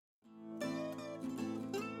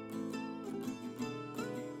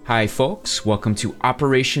Hi folks, welcome to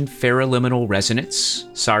Operation FERALIMINal Resonance,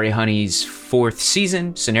 Sorry Honey's fourth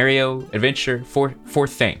season, scenario, adventure,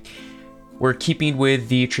 fourth thing. We're keeping with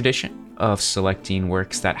the tradition of selecting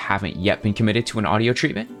works that haven't yet been committed to an audio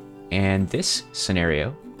treatment, and this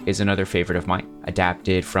scenario is another favorite of mine,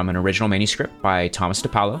 adapted from an original manuscript by Thomas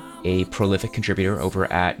DePaulo, a prolific contributor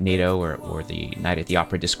over at NATO or the Night at the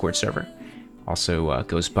Opera Discord server. Also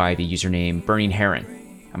goes by the username Burning Heron.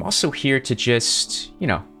 I'm also here to just,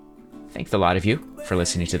 thank the lot of you for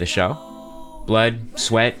listening to the show. Blood,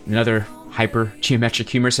 sweat, and other hyper-geometric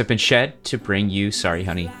humors have been shed to bring you Sorry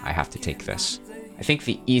Honey, I Have to Take This. I think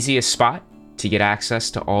the easiest spot to get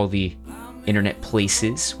access to all the internet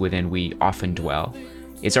places within we often dwell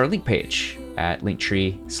is our link page at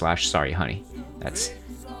linktree/sorryhoney. That's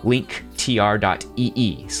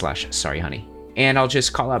linktr.ee/sorryhoney. And I'll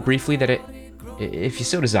just call out briefly that if you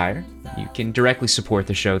so desire, you can directly support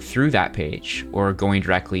the show through that page or going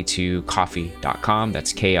directly to ko-fi.com,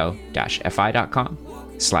 that's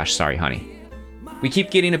ko-fi.com/sorryhoney. We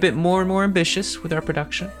keep getting a bit more and more ambitious with our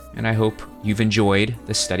production, and I hope you've enjoyed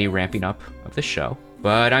the steady ramping up of the show.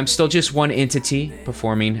 But I'm still just one entity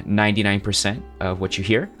performing 99% of what you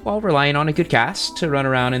hear, while relying on a good cast to run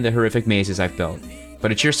around in the horrific mazes I've built.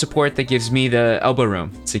 But it's your support that gives me the elbow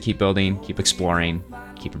room to keep building, keep exploring,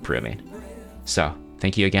 keep improving. So,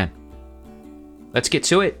 thank you again. Let's get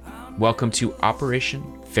to it. Welcome to Operation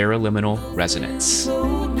FERALIMINal Resonance.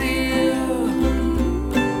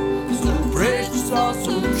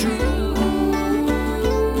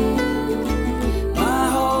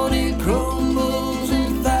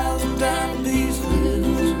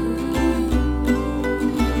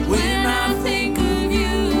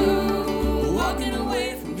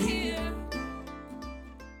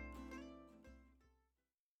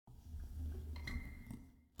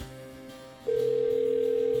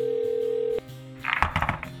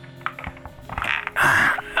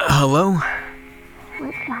 Hello?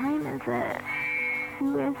 What time is it?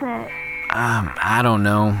 Who is it? I don't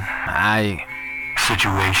know.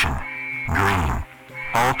 Situation. Green.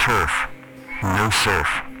 All turf. No surf.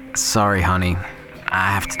 Sorry, honey.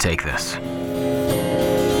 I have to take this.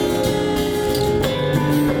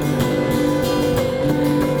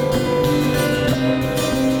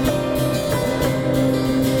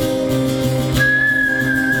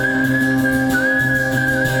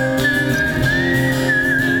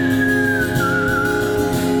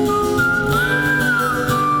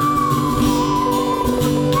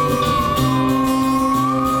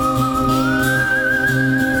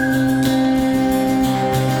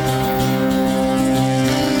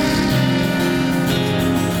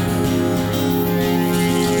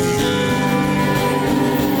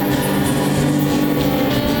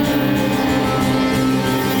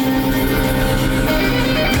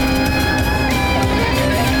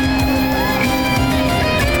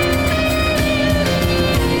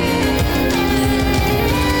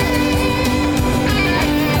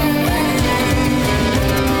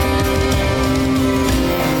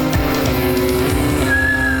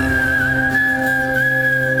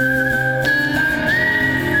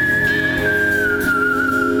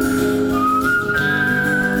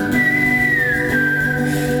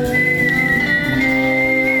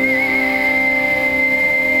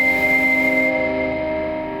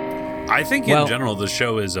 I think in general the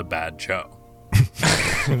show is a bad show.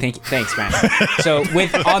 Thanks, man. So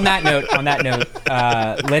on that note,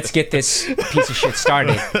 let's get this piece of shit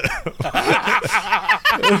started.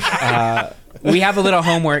 We have a little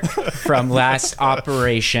homework from last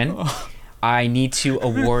operation. I need to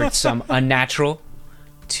award some unnatural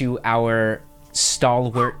to our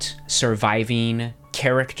stalwart surviving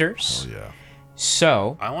characters. Oh yeah.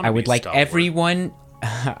 So I would like everyone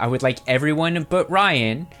but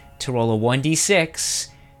Ryan to roll a 1d6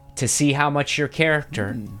 to see how much your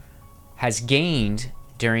character has gained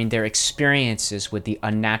during their experiences with the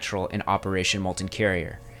unnatural in Operation Molten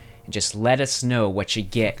Carrier. And just let us know what you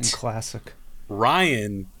get. Classic.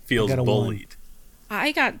 Ryan feels bullied.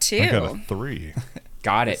 I got 2. I got a 3.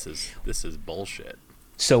 Got it. This is bullshit.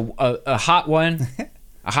 So a hot 1,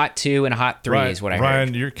 a hot 2, and a hot 3 is what I heard.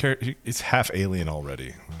 Ryan, your character, it's half alien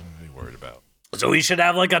already. What are you worried about? So he should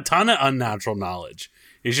have like a ton of unnatural knowledge.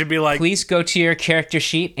 He should be like, please go to your character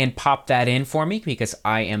sheet and pop that in for me because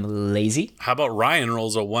I am lazy. How about Ryan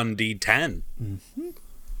rolls a 1d10? Mm-hmm.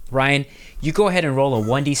 Ryan, you go ahead and roll a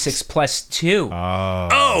 1d6 plus 2.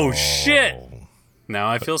 Oh shit!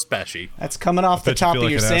 Now I feel special. That's coming off the top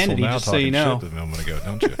of your sanity, just so you know. Shit, I'm gonna go,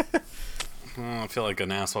 don't you? I feel like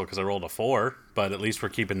an asshole because I rolled a 4, but at least we're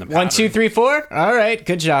keeping the pattern. 1, 2, 3, 4. All right,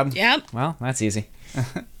 good job. Yep. Well, that's easy.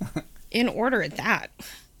 In order at that.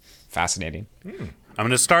 Fascinating. All I'm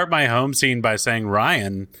going to start my home scene by saying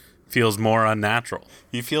Ryan feels more unnatural.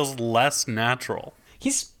 He feels less natural. He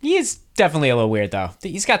is definitely a little weird, though.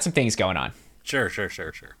 He's got some things going on. Sure.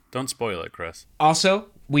 Don't spoil it, Chris. Also,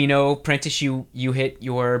 we know, Prentice, you hit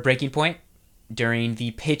your breaking point during the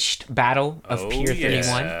pitched battle of Pier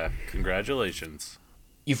 31. Yeah. Congratulations.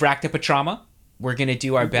 You've racked up a trauma. We're going to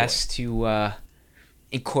do our best to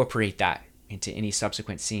incorporate that into any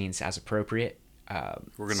subsequent scenes as appropriate.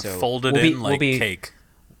 We're going to fold it in like cake.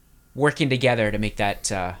 Working together to make that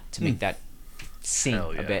scene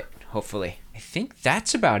a bit, hopefully. I think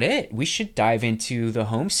that's about it. We should dive into the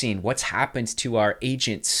home scene. What's happened to our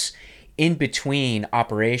agents in between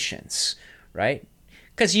operations, right?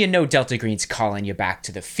 Because Delta Green's calling you back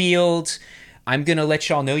to the field. I'm going to let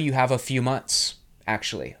y'all know you have a few months,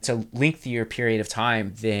 actually. It's a lengthier period of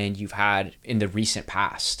time than you've had in the recent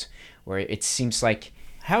past, where it seems like...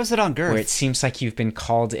 How is it on Girth? Where it seems like you've been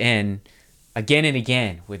called in again and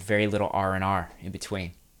again with very little R&R in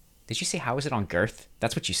between. Did you say, how is it on Girth?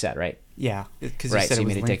 That's what you said, right? Yeah, because right, you said so it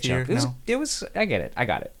was made a dick joke. It was, I get it. I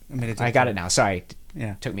got it. I got it now. Sorry.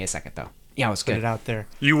 Yeah. Took me a second, though. Yeah, it was good. Put it out there.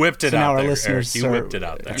 You whipped it so out now there, our listeners Eric. You whipped it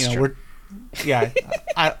out there.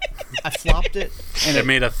 I flopped it. And it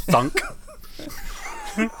made a thunk.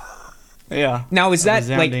 Yeah. Now, is that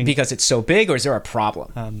like because it's so big, or is there a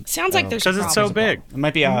problem? Sounds like there's a problem. Because it's so big. It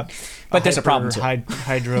might be but there's a problem too.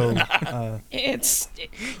 Hydro.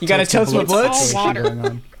 You got to toast my blood. It's all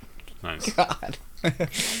water. Nice. God.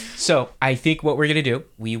 So I think what we're gonna do,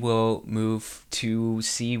 we will move to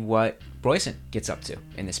see what Roisin gets up to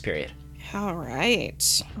in this period. All right.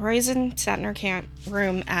 Roisin sat in her camp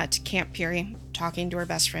room at Camp Peary, talking to her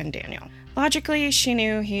best friend Daniel. Logically, she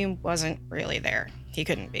knew he wasn't really there. He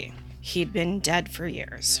couldn't be. He'd been dead for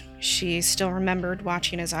years. She still remembered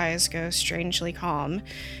watching his eyes go strangely calm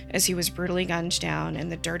as he was brutally gunned down in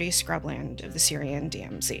the dirty scrubland of the Syrian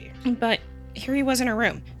DMZ. But here he was in her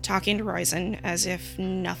room, talking to Roisin as if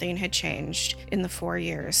nothing had changed in the 4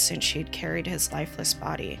 years since she'd carried his lifeless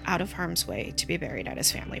body out of harm's way to be buried at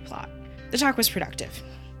his family plot. The talk was productive.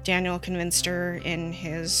 Daniel convinced her in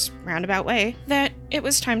his roundabout way that it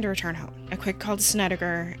was time to return home. A quick call to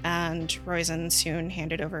Snedeker, and Roisin soon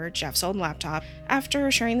handed over Jeff's old laptop after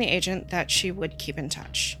assuring the agent that she would keep in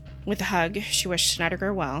touch. With a hug, she wished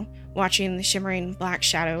Snedeker well, watching the shimmering black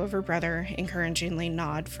shadow of her brother encouragingly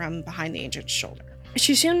nod from behind the agent's shoulder.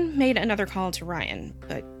 She soon made another call to Ryan,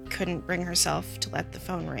 but couldn't bring herself to let the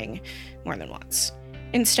phone ring more than once.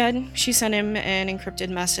 Instead, she sent him an encrypted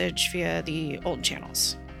message via the old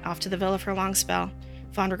channels. Off to the villa for a long spell.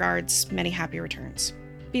 Fond regards, many happy returns.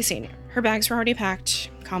 Be seeing you. Her bags were already packed,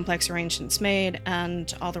 complex arrangements made,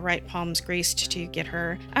 and all the right palms greased to get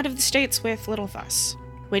her out of the States with little fuss.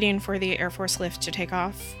 Waiting for the Air Force lift to take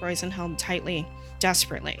off, Roisin held tightly,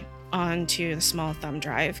 desperately, onto the small thumb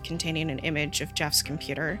drive containing an image of Jeff's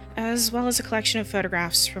computer, as well as a collection of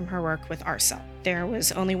photographs from her work with Arcel. There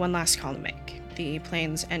was only one last call to make. The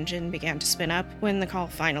plane's engine began to spin up when the call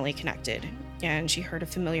finally connected, and she heard a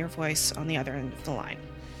familiar voice on the other end of the line.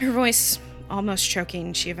 Her voice, almost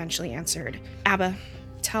choking, she eventually answered, "Abba,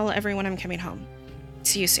 tell everyone I'm coming home.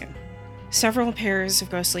 See you soon." Several pairs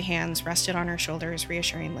of ghostly hands rested on her shoulders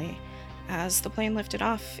reassuringly as the plane lifted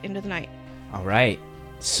off into the night. All right.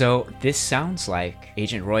 So this sounds like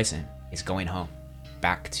Agent Roisin is going home,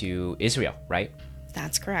 back to Israel, right?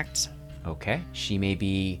 That's correct. Okay. She may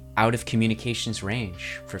be out of communications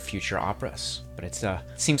range for future operas, but it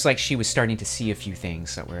seems like she was starting to see a few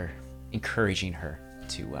things that were encouraging her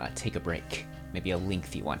to take a break, maybe a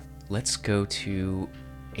lengthy one. Let's go to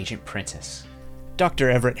Agent Prentice.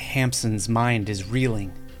 Dr. Everett Hampson's mind is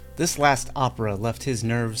reeling. This last opera left his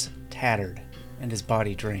nerves tattered and his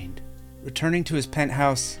body drained. Returning to his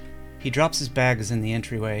penthouse, he drops his bags in the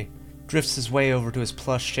entryway, drifts his way over to his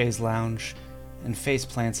plush chaise lounge, and face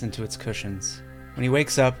plants into its cushions. When he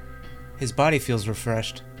wakes up, his body feels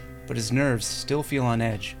refreshed, but his nerves still feel on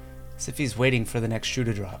edge, as if he's waiting for the next shoe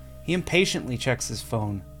to drop. He impatiently checks his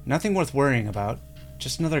phone. Nothing worth worrying about.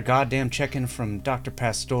 Just another goddamn check-in from Dr.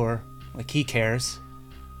 Pastor, like he cares.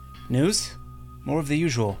 News? More of the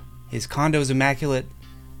usual. His condo's immaculate,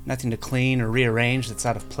 nothing to clean or rearrange that's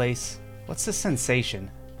out of place. What's the sensation?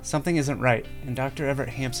 Something isn't right, and Dr. Everett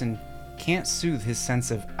Hampson can't soothe his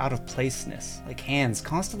sense of out-of-placeness, like hands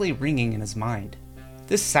constantly ringing in his mind.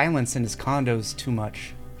 This silence in his condo's too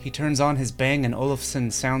much. He turns on his Bang &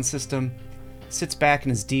 Olufsen sound system, sits back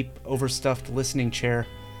in his deep, overstuffed listening chair,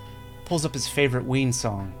 pulls up his favorite Ween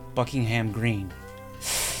song, Buckingham Green.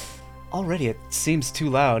 Already it seems too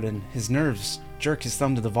loud, and his nerves jerk his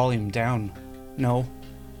thumb to the volume down. No,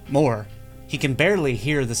 more. He can barely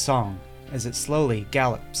hear the song, as it slowly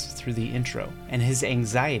gallops through the intro, and his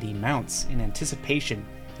anxiety mounts in anticipation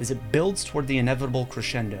as it builds toward the inevitable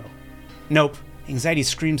crescendo. Nope. Anxiety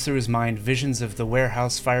screams through his mind, visions of the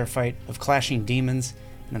warehouse firefight, of clashing demons,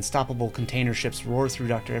 and unstoppable container ships roar through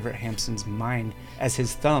Dr. Everett Hampson's mind as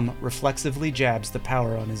his thumb reflexively jabs the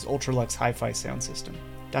power on his Ultralux hi-fi sound system.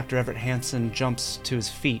 Dr. Everett Hampson jumps to his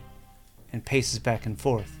feet and paces back and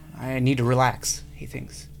forth. I need to relax, he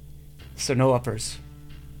thinks. So no uppers.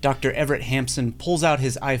 Dr. Everett Hampson pulls out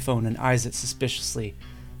his iPhone and eyes it suspiciously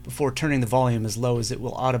before turning the volume as low as it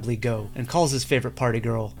will audibly go and calls his favorite party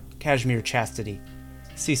girl, Cashmere Chastity.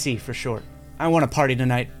 CC for short. I want to party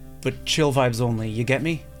tonight, but chill vibes only, you get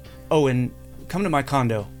me? Oh, and come to my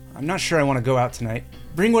condo. I'm not sure I want to go out tonight.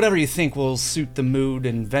 Bring whatever you think will suit the mood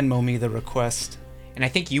and Venmo me the request. And I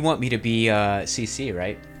think you want me to be CC,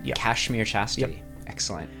 right? Yep. Cashmere Chastity. Yep.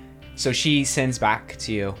 Excellent. So she sends back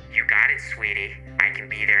to you. You got it, sweetie. I can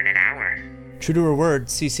be there in an hour. True to her word,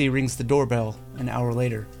 CC rings the doorbell an hour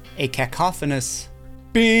later. A cacophonous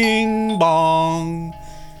bing bong,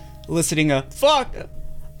 eliciting a fuck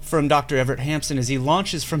from Dr. Everett Hampson as he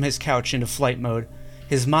launches from his couch into flight mode.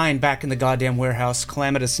 His mind back in the goddamn warehouse,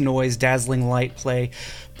 calamitous noise, dazzling light play,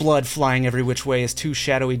 blood flying every which way as two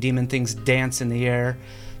shadowy demon things dance in the air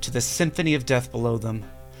to the symphony of death below them.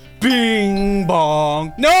 Bing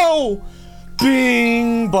bong! No!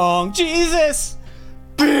 Bing bong! Jesus!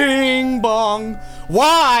 Bing bong!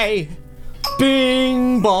 Why?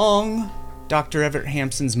 Bing bong! Dr. Everett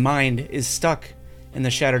Hampson's mind is stuck in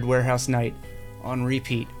the shattered warehouse night, on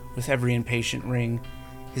repeat with every impatient ring.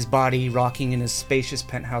 His body rocking in his spacious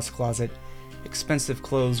penthouse closet, expensive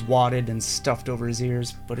clothes wadded and stuffed over his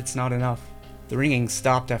ears, but it's not enough. The ringing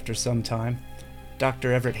stopped after some time.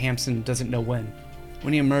 Dr. Everett Hampson doesn't know when.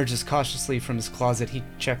 When he emerges cautiously from his closet, he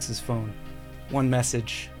checks his phone. One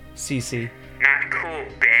message, CC. Not cool,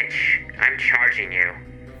 bitch. I'm charging you.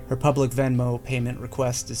 Her public Venmo payment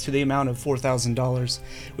request is to the amount of $4,000,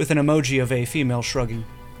 with an emoji of a female shrugging.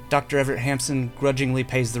 Dr. Everett Hampson grudgingly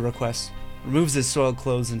pays the request, removes his soiled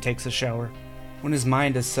clothes, and takes a shower. When his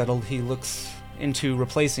mind is settled, he looks into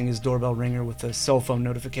replacing his doorbell ringer with a cell phone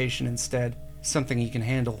notification instead, something he can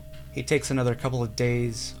handle. He takes another couple of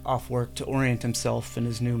days off work to orient himself in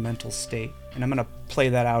his new mental state, and I'm going to play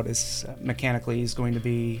that out as mechanically he's going to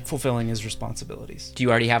be fulfilling his responsibilities. Do you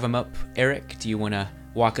already have him up, Eric? Do you want to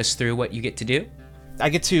walk us through what you get to do? I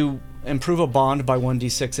get to improve a bond by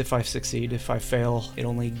 1d6 if I succeed. If I fail, it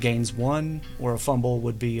only gains 1, or a fumble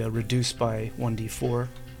would be reduced by 1d4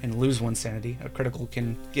 and lose 1 sanity. A critical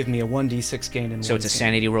can give me a 1d6 gain and So 1 it's a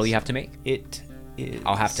sanity roll you have to make? It is.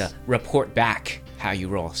 I'll have to report back how you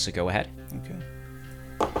roll, so go ahead.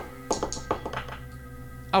 Okay.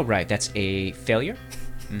 All right, that's a failure.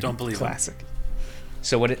 Don't believe Classic.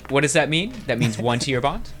 So what does that mean? That means 1 to your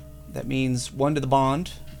bond? That means 1 to the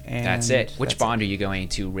bond. And That's it. Which that's bond are you going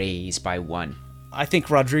to raise by 1? I think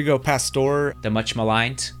Rodrigo Pastor. The much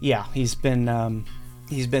maligned? Yeah, he's been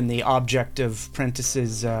the object of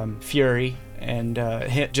Prentice's fury, and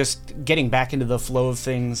just getting back into the flow of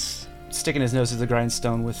things, sticking his nose to the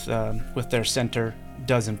grindstone with their center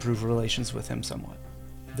does improve relations with him somewhat,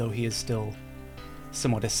 though he is still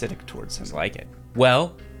somewhat acidic towards him. Sounds like it.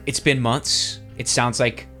 Well, it's been months. It sounds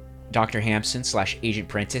like Dr. Hampson / Agent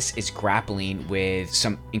Prentice is grappling with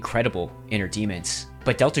some incredible inner demons,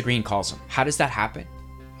 but Delta Green calls him. How does that happen?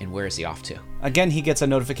 And where is he off to? Again, he gets a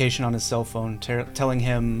notification on his cell phone telling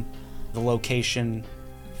him the location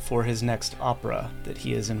for his next opera that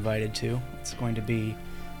he is invited to. It's going to be,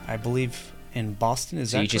 I believe, in Boston.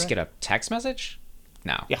 Is that So you just correct? get a text message?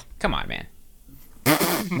 No. Yeah. Come on, man.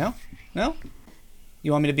 No?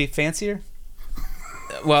 You want me to be fancier?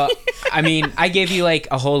 Well, I mean, I gave you like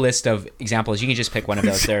a whole list of examples. You can just pick one of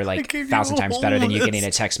those. They're like gave you 1,000 a times whole better than you getting a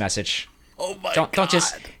list. text message. Oh my Don't god.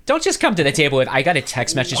 don't just come to the table with I got a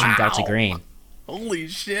text message from Delta Green. Holy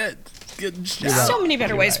shit. Getting shot. So many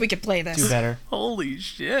better ways we could play this. Do better. Holy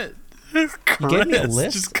shit. You gave me a Chris,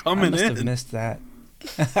 list? Just coming I must have in. missed that.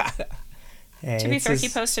 Hey, To be it's fair, his- he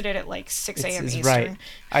posted it at like 6 a.m. it's Eastern. right.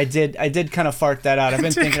 I did kind of fart that out. I've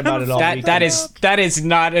been thinking about it all week. That is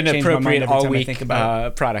not an Change my mind appropriate every time I all week think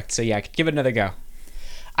about product. So yeah, give it another go.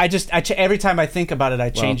 Every time I think about it, I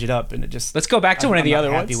change it up, and it just. Let's go back to one of the I'm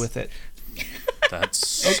other not happy ones. with it. That's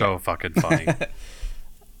so fucking funny.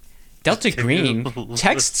 Delta Green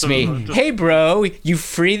texts me, "Hey bro, you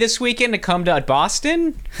free this weekend to come to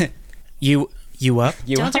Boston?" You up?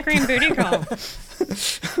 You Delta up? Green booty call.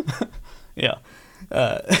 Yeah.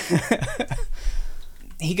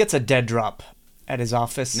 He gets a dead drop at his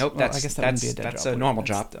office. Nope, Well, I guess that wouldn't be a dead that's drop. a normal That's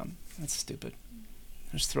drop. dumb. That's stupid.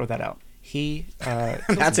 Just throw that out. He.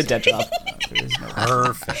 That's a dead drop. There is no.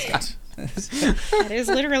 Perfect. That is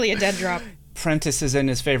literally a dead drop. Prentice is in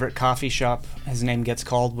his favorite coffee shop. His name gets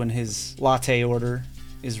called when his latte order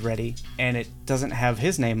is ready, and it doesn't have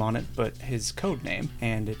his name on it, but his code name,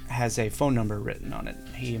 and it has a phone number written on it.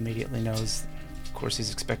 He immediately knows, of course,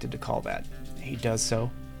 he's expected to call that. He does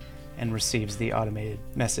so, and receives the automated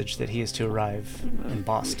message that he is to arrive in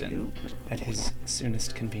Boston at his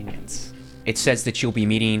soonest convenience. It says that you'll be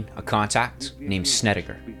meeting a contact named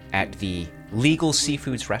Snedeker at the Legal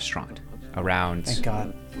Seafoods restaurant around Thank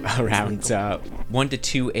God. 1 to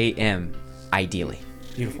 2 a.m. ideally.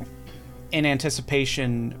 Beautiful. In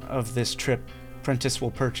anticipation of this trip, Prentice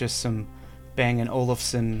will purchase some Bang &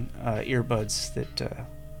 Olufsen earbuds that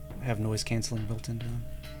have noise canceling built into them.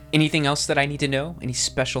 Anything else that I need to know? Any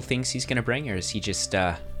special things he's going to bring, or is he just...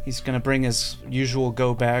 He's going to bring his usual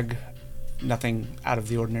go bag, nothing out of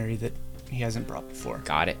the ordinary that he hasn't brought before.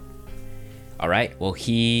 Got it. All right. Well,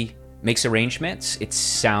 he makes arrangements. It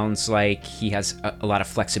sounds like he has a lot of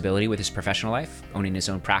flexibility with his professional life, owning his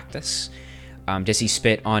own practice. Does he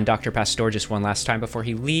spit on Dr. Pastor just one last time before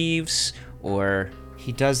he leaves, or...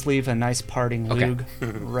 He does leave a nice parting lug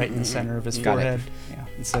right in the center of his Got it. forehead. Yeah,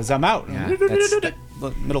 it says, "I'm out." Yeah, that's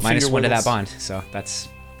Middle minus finger one to that wiggles. bond. So that's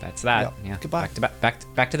that. Yep. Yeah. Goodbye.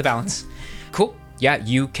 Back to the balance. Cool. Yeah,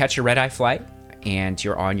 you catch a red-eye flight, and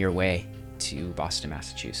you're on your way to Boston,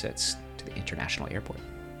 Massachusetts, to the international airport.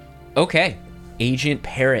 Okay, Agent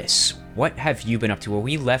Paris, what have you been up to? Well,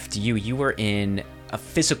 we left you. You were in a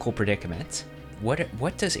physical predicament.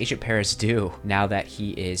 What does Agent Paris do now that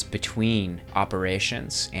he is between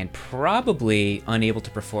operations and probably unable to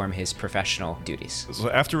perform his professional duties? So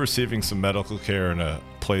after receiving some medical care in a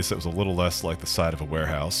place that was a little less like the side of a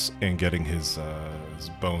warehouse and getting his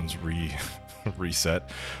bones reset,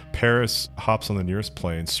 Paris hops on the nearest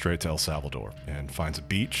plane straight to El Salvador and finds a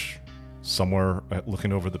beach somewhere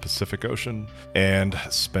looking over the Pacific Ocean and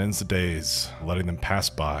spends the days letting them pass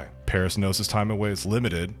by. Paris knows his time away is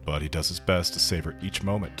limited, but he does his best to savor each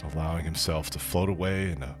moment, allowing himself to float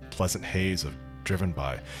away in a pleasant haze driven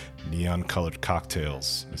by neon-colored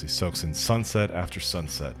cocktails as he soaks in sunset after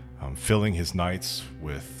sunset, filling his nights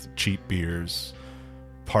with cheap beers,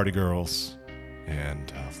 party girls,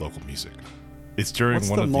 and local music. It's during What's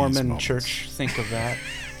one the of Mormon these moments. church think of that?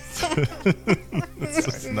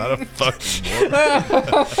 It's not a fucking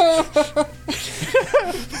Mormon.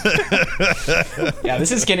 Yeah,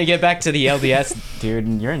 this is gonna get back to the LDS, dude,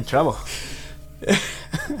 and you're in trouble.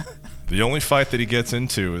 The only fight that he gets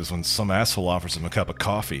into is when some asshole offers him a cup of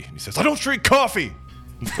coffee. He says, "I don't drink coffee!"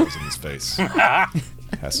 And throws it in his face.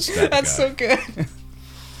 Has to stab That's the so guy.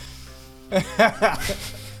 good.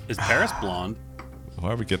 Is Paris blonde?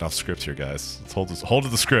 Why are we getting off script here, guys? Let's hold to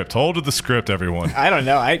the script. Hold to the script, everyone. I don't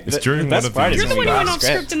know. It's during one of these. You're the one who went off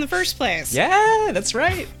script in the first place. Yeah, that's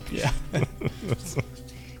right. Yeah.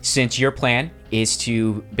 Since your plan is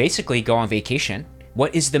to basically go on vacation,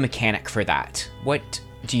 what is the mechanic for that? What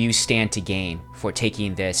do you stand to gain for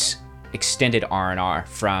taking this extended R&R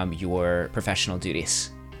from your professional duties?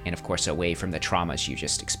 And of course, away from the traumas you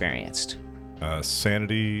just experienced.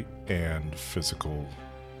 Sanity and physical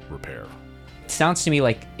repair. It sounds to me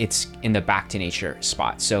like it's in the back to nature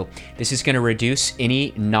spot. So this is going to reduce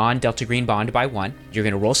any non-Delta Green bond by 1. You're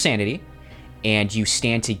going to roll sanity, and you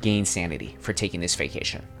stand to gain sanity for taking this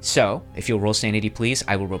vacation. So if you'll roll sanity, please,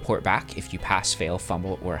 I will report back if you pass, fail,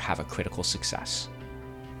 fumble, or have a critical success.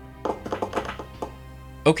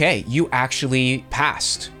 Okay, you actually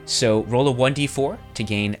passed. So roll a 1d4 to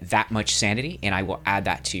gain that much sanity, and I will add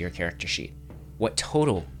that to your character sheet. What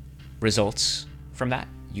total results from that,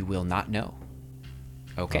 you will not know.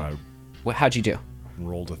 Okay. How'd you do?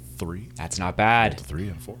 Rolled a 3. That's not bad. Rolled a 3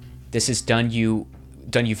 and a 4. This has done you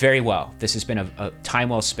very well. This has been a time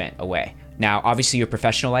well spent away. Now, obviously, your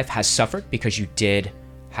professional life has suffered because you did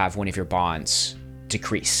have one of your bonds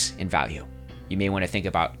decrease in value. You may want to think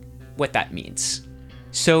about what that means.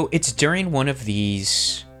 So it's during one of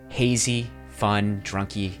these hazy, fun,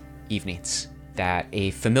 drunky evenings that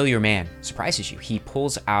a familiar man surprises you. He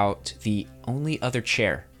pulls out the only other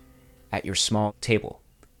chair at your small table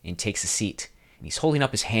and takes a seat. And he's holding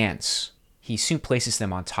up his hands. He soon places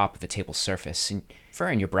them on top of the table's surface. And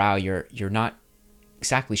furrowing your brow, you're not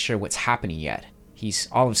exactly sure what's happening yet. He's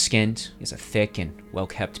olive-skinned. He has a thick and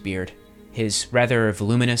well-kept beard. His rather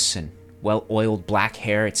voluminous and well-oiled black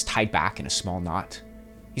hair, it's tied back in a small knot.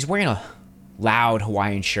 He's wearing a loud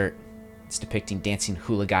Hawaiian shirt. It's depicting dancing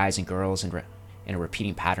hula guys and girls in a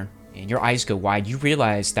repeating pattern. And your eyes go wide. You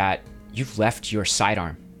realize that you've left your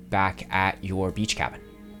sidearm back at your beach cabin.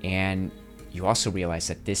 And you also realize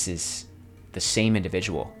that this is the same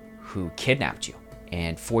individual who kidnapped you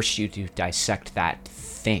and forced you to dissect that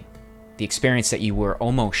thing The experience that you were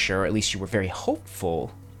almost sure, at least you were very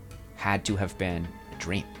hopeful, had to have been a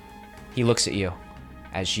dream. He looks at you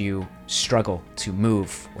as you struggle to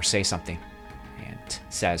move or say something and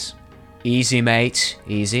says, "Easy, mate,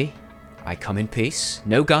 easy. I come in peace.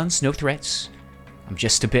 No guns, no threats. I'm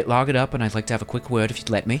just a bit logged up and I'd like to have a quick word if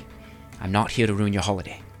you'd let me. I'm not here to ruin your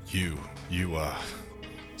holiday." You,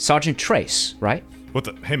 Sergeant Trace, right? What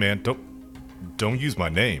the? Hey, man, don't use my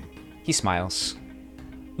name. He smiles.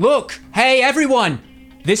 "Look, hey, everyone!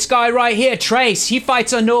 This guy right here, Trace, he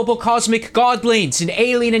fights noble cosmic godlings and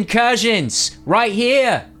alien incursions. Right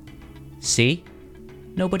here! See?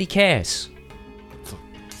 Nobody cares."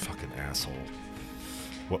 Fucking asshole.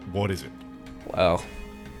 What is it? Well,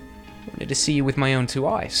 wanted to see you with my own two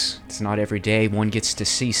eyes. It's not every day one gets to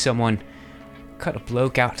see someone cut a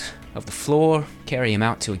bloke out of the floor, carry him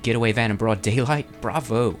out to a getaway van in broad daylight.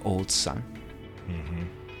 Bravo, old son. Mm-hmm.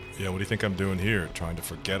 Yeah, what do you think I'm doing here? Trying to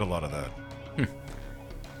forget a lot of that.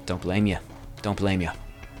 Don't blame you. Don't blame you.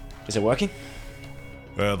 Is it working?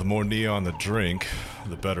 Well, the more neon the drink,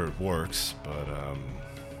 the better it works, but,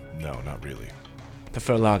 no, not really.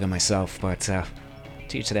 Prefer lager myself, but, to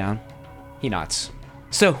each their own. He nods.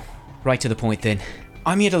 So, right to the point then.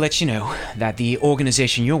 I'm here to let you know that the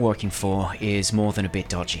organization you're working for is more than a bit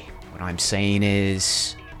dodgy. What I'm saying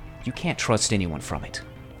is, you can't trust anyone from it.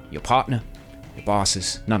 Your partner, your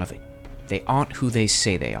bosses, none of it. They aren't who they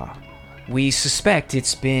say they are. We suspect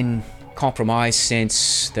it's been compromised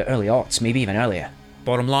since the early aughts, maybe even earlier.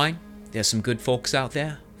 Bottom line, there's some good folks out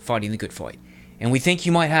there fighting the good fight. And we think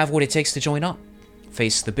you might have what it takes to join up.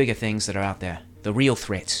 Face the bigger things that are out there. The real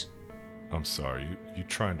threats. I'm sorry, you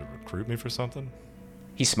trying to recruit me for something?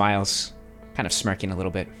 He smiles, kind of smirking a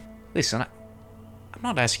little bit. Listen, I'm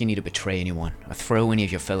not asking you to betray anyone or throw any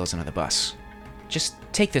of your fellows under the bus. Just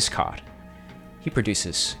take this card. He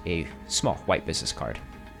produces a small white business card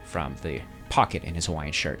from the pocket in his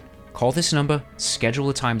Hawaiian shirt. Call this number, schedule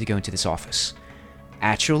a time to go into this office.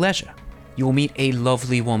 At your leisure, you will meet a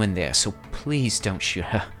lovely woman there, so please don't shoot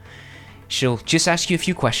her. She'll just ask you a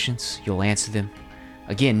few questions, you'll answer them.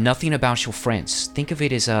 Again, nothing about your friends. Think of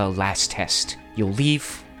it as a last test. You'll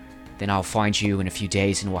leave, then I'll find you in a few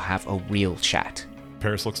days and we'll have a real chat.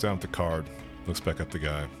 Paris looks down at the card, looks back up the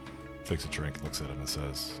guy, takes a drink, looks at him and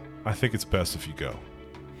says, "I think it's best if you go."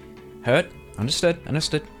 Heard? Understood.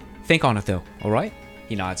 Think on it though, alright?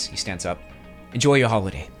 He nods, he stands up. Enjoy your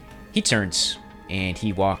holiday. He turns and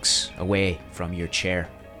he walks away from your chair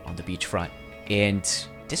on the beachfront and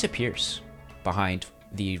disappears behind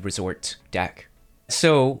the resort deck.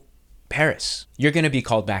 So, Paris, you're gonna be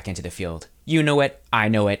called back into the field. You know it, I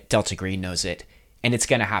know it, Delta Green knows it, and it's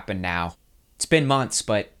gonna happen now. It's been months,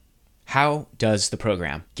 but how does the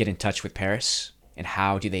program get in touch with Paris, and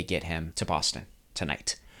how do they get him to Boston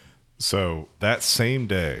tonight? So, that same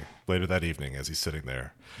day, later that evening, as he's sitting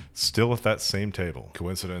there, still at that same table,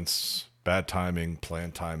 coincidence, bad timing,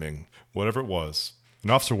 planned timing, whatever it was, an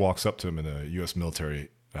officer walks up to him in a U.S. military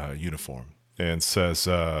uniform and says,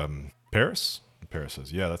 "Paris?" And Paris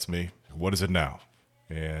says, "Yeah, that's me. What is it now?"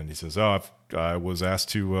 And he says, "Oh, I was asked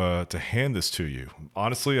to hand this to you.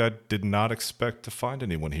 Honestly, I did not expect to find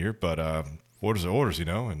anyone here, but orders are orders, you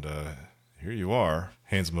know, and here you are."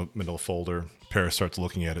 Hands him a middle folder. Paris starts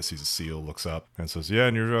looking at it, sees a seal, looks up, and says, "Yeah,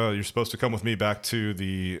 and you're supposed to come with me back to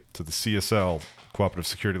the CSL Cooperative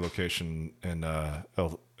Security Location in I'm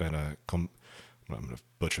going to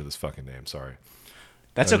butcher this fucking name. Sorry."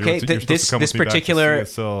 That's okay. This particular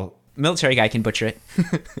military guy can butcher it.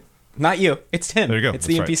 Not you. It's him. There you go. It's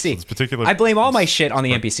That's the right. NPC. So this particular, I blame all my shit on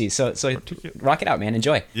the NPC. So rock it out, man.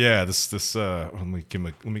 Enjoy. Yeah, this let me give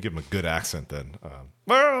him a good accent then.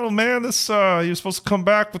 Well, man, you're supposed to come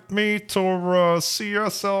back with me to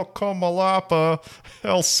CSL Comalapa,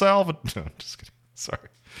 El Salvador. No, I'm just kidding. Sorry.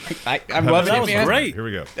 I'm loving it, man. Great. Here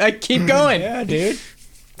we go. Keep going. Yeah, dude.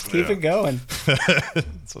 Keep it going.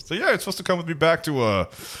 So yeah, it's supposed to come with me back to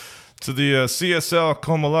the CSL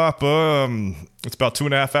Comalapa. It's about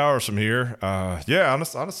 2.5 hours from here. Yeah,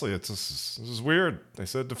 honestly, this is weird. They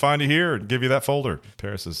said to find you here and give you that folder.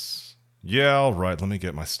 Paris says, "Yeah, all right, let me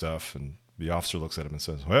get my stuff." And the officer looks at him and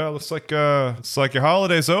says, "Well, looks like your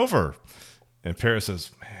holiday's over." And Paris says,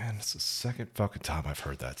 "Man, it's the second fucking time I've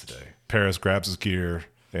heard that today." Paris grabs his gear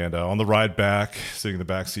and on the ride back, sitting in the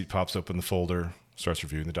back seat, pops open the folder, starts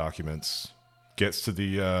reviewing the documents. Gets to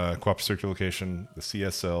the cooperative security location, the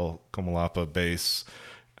CSL Comalapa base,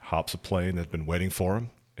 hops a plane that's been waiting for him,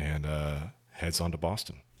 and heads on to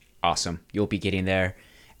Boston. Awesome. You'll be getting there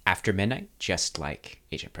after midnight, just like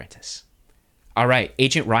Agent Prentice. All right,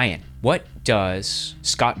 Agent Ryan, what does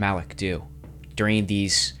Scott Malick do during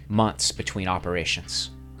these months between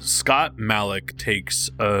operations? Scott Malik takes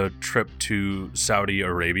a trip to Saudi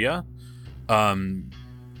Arabia,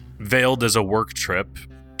 veiled as a work trip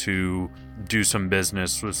to do some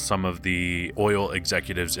business with some of the oil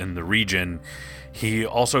executives in the region. He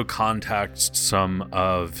also contacts some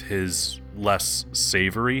of his less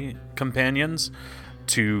savory companions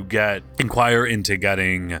to inquire into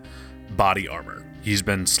getting body armor. He's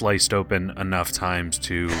been sliced open enough times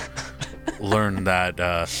to learn that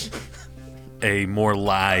a more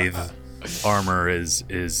lithe armor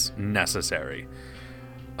is necessary.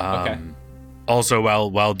 Okay. Also,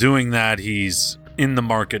 while doing that, he's in the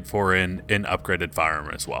market for an upgraded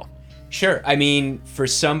firearm as well. Sure. I mean, for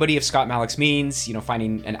somebody of Scott Malik's means,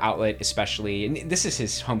 finding an outlet, especially, and this is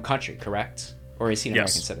his home country, correct? Or is he an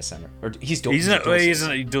American citizen? Or he's dual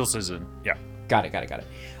citizen. Yeah. Got it.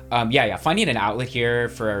 Yeah. Finding an outlet here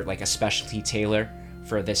for like a specialty tailor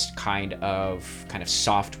for this kind of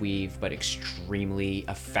soft weave, but extremely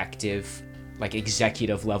effective, like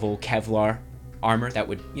executive level Kevlar armor that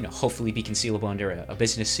would, hopefully be concealable under a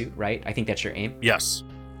business suit, right? I think that's your aim. Yes.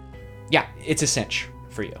 Yeah, it's a cinch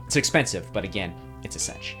for you. It's expensive, but again, it's a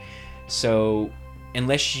cinch. So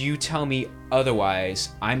unless you tell me otherwise,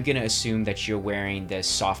 I'm going to assume that you're wearing this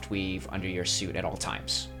soft weave under your suit at all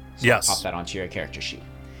times. So yes. I'll pop that onto your character sheet.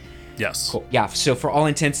 Yes. Cool. Yeah, so for all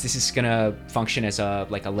intents, this is going to function as a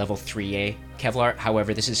level 3A Kevlar.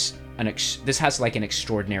 However, this has like an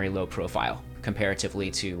extraordinary low profile comparatively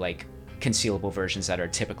to like concealable versions that are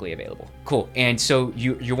typically available. Cool. And so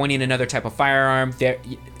you're wanting another type of firearm.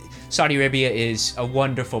 Saudi Arabia is a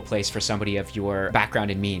wonderful place for somebody of your background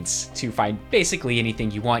and means to find basically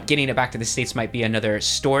anything you want. Getting it back to the States might be another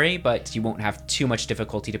story, but you won't have too much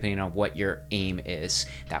difficulty depending on what your aim is.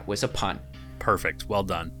 That was a pun. Perfect. Well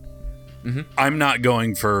done. Mm-hmm. I'm not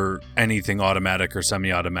going for anything automatic or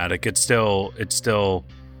semi-automatic. It's still.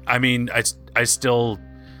 I mean, I still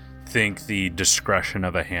think the discretion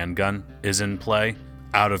of a handgun is in play.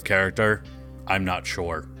 Out of character, I'm not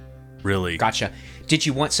sure. Really. Gotcha. Did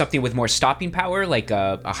you want something with more stopping power, like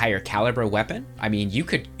a higher caliber weapon? I mean, you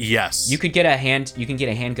could. Yes. You can get a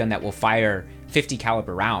handgun that will fire 50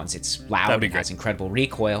 caliber rounds. It's loud and has incredible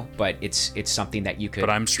recoil, but it's something that you could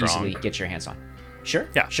easily get your hands on. Sure.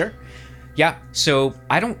 Yeah. Sure. Yeah. So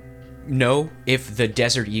I don't know if the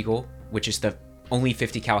Desert Eagle, which is the only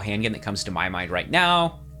 50 cal handgun that comes to my mind right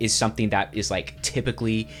now, is something that is like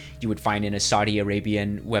typically you would find in a Saudi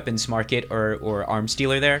Arabian weapons market or arms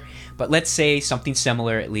dealer there. But let's say something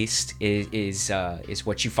similar at least is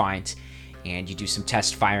what you find, and you do some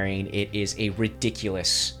test firing. It is a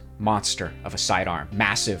ridiculous monster of a sidearm,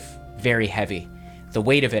 massive, very heavy. The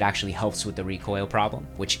weight of it actually helps with the recoil problem,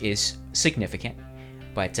 which is significant.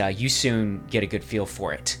 But you soon get a good feel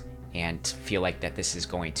for it and feel like that this is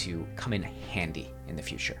going to come in handy in the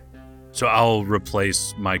future. So I'll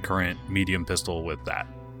replace my current medium pistol with that,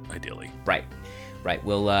 ideally. Right.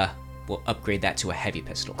 We'll upgrade that to a heavy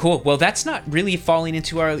pistol. Cool. Well, that's not really falling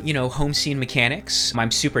into our, home scene mechanics.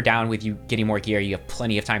 I'm super down with you getting more gear. You have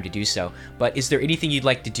plenty of time to do so. But is there anything you'd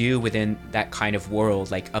like to do within that kind of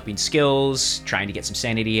world, like upping skills, trying to get some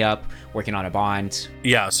sanity up, working on a bond?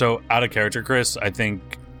 Yeah. So out of character, Chris, I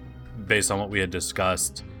think based on what we had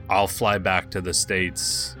discussed, I'll fly back to the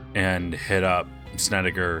States and hit up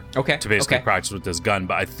Snedeker to basically practice with this gun.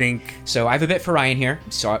 But I think so I have a bit for Ryan here,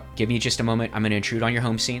 so give me just a moment. I'm going to intrude on your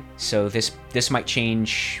home scene, so this might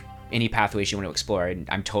change any pathways you want to explore, and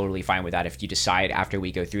I'm totally fine with that if you decide after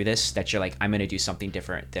we go through this that you're like, I'm going to do something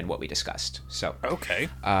different than what we discussed. So okay.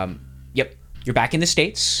 Yep, you're back in the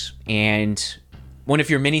States, and one of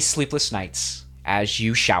your many sleepless nights as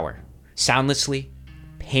you shower soundlessly,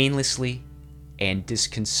 painlessly, and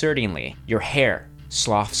disconcertingly, your hair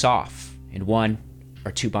sloughs off in one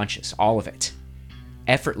or two bunches, all of it,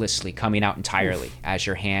 effortlessly coming out entirely as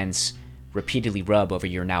your hands repeatedly rub over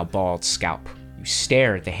your now bald scalp. You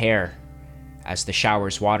stare at the hair as the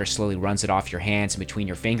shower's water slowly runs it off your hands and between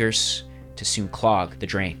your fingers to soon clog the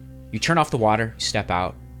drain. You turn off the water, step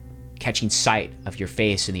out, catching sight of your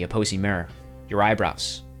face in the opposing mirror. Your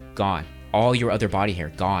eyebrows, gone. All your other body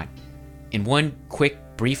hair, gone. In one quick,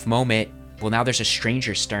 brief moment, well, now there's a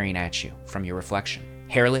stranger staring at you from your reflection.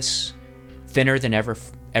 Hairless, thinner than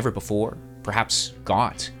ever before, perhaps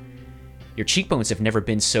gaunt. Your cheekbones have never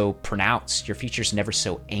been so pronounced, your features never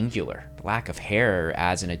so angular. The lack of hair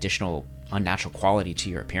adds an additional unnatural quality to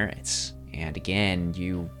your appearance. And again,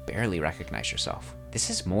 you barely recognize yourself. This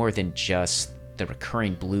is more than just the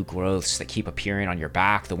recurring blue growths that keep appearing on your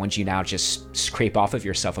back, the ones you now just scrape off of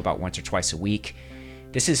yourself about once or twice a week.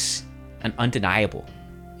 This is an undeniable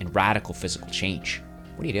and radical physical change.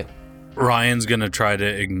 What do you do? Ryan's going to try to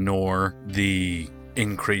ignore the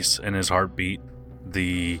increase in his heartbeat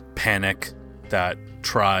the panic that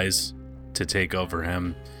tries to take over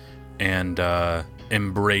him and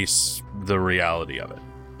embrace the reality of it.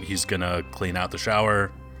 He's gonna clean out the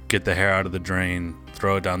shower, get the hair out of the drain,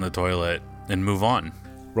 throw it down the toilet, and move on.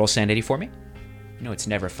 Roll sanity for me. You know it's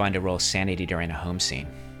never fun to roll sanity during a home scene.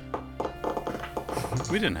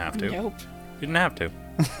 We didn't have to. Nope. We didn't have to.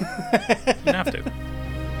 We didn't have to.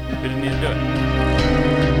 We didn't need to do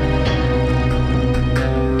it.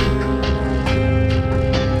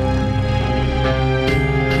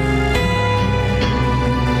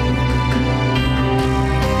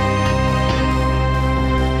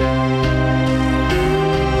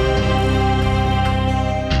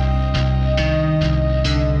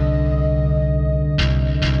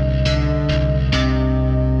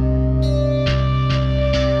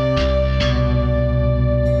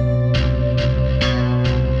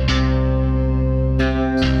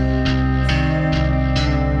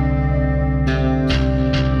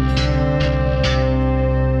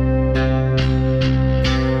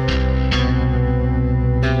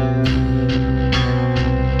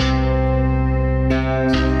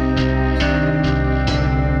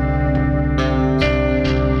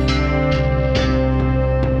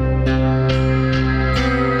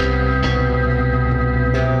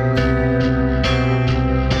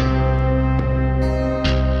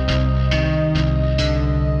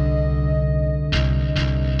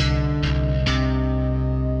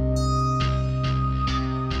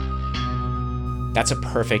 That's a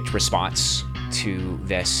perfect response to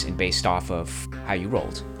this and based off of how you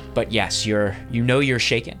rolled. But yes, you're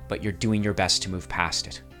shaken, but you're doing your best to move past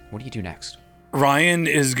it. What do you do next? Ryan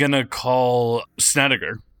is gonna call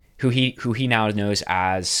Snedeker, Who he now knows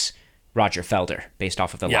as Roger Felder, based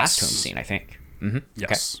off of the last home scene, I think. Mm-hmm.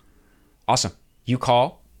 Yes. Okay. Awesome. You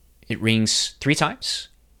call, it rings 3 times,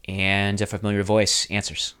 and a familiar voice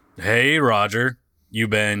answers. Hey, Roger. You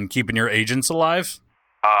been keeping your agents alive?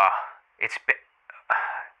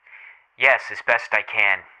 Yes, as best I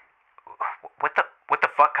can. What the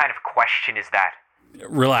fuck kind of question is that?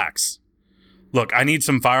 Relax. Look, I need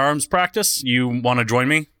some firearms practice. You want to join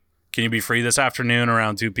me? Can you be free this afternoon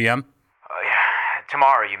around 2 p.m.? Yeah,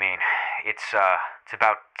 tomorrow, you mean? It's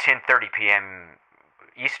about 10:30 p.m.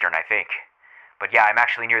 Eastern, I think. But yeah, I'm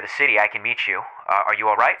actually near the city. I can meet you. Are you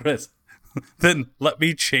all right? Then let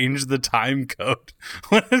me change the time code.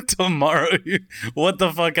 Tomorrow, what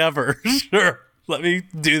the fuck ever. Sure. Let me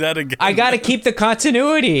do that again. I gotta keep the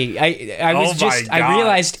continuity. I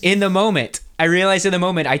realized in the moment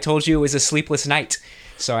I told you it was a sleepless night.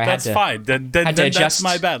 So that's fine. Then that's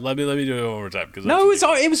my bad. Let me do it one more time.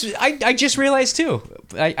 I just realized too.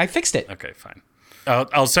 I fixed it. Okay, fine.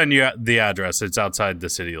 I'll send you the address. It's outside the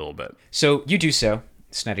city a little bit. So you do so.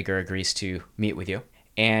 Snedeker agrees to meet with you.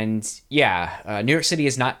 And yeah, New York City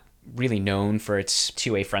is not really known for its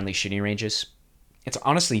 2A friendly shooting ranges. It's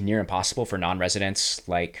honestly near impossible for non-residents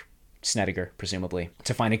like Snedeker, presumably,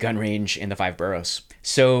 to find a gun range in the 5 boroughs.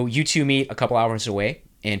 So you two meet a couple hours away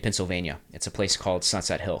in Pennsylvania. It's a place called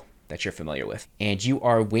Sunset Hill that you're familiar with. And you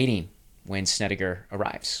are waiting when Snedeker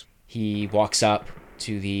arrives. He walks up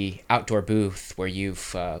to the outdoor booth where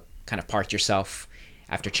you've kind of parked yourself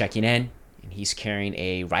after checking in. And he's carrying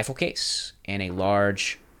a rifle case and a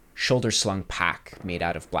large shoulder-slung pack made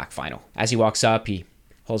out of black vinyl. As he walks up, he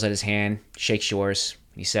holds out his hand, shakes yours,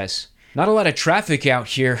 and he says, "Not a lot of traffic out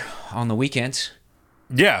here on the weekends."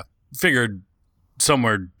 Yeah, figured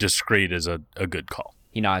somewhere discreet is a good call.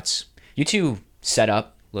 He nods. You two set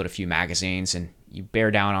up, load a few magazines, and you bear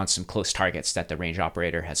down on some close targets that the range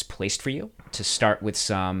operator has placed for you to start with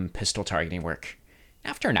some pistol targeting work.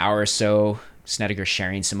 After an hour or so, Snedeker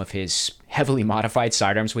sharing some of his heavily modified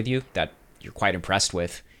sidearms with you that you're quite impressed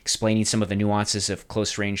with, explaining some of the nuances of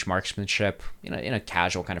close-range marksmanship in a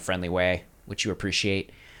casual, kind of friendly way, which you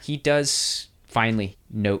appreciate. He does finally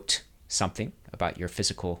note something about your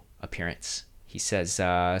physical appearance. He says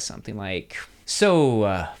something like,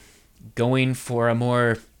 "So, going for a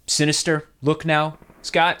more sinister look now,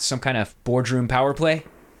 Scott? Some kind of boardroom power play?"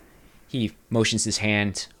 He motions his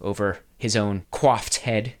hand over his own coiffed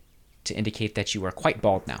head to indicate that you are quite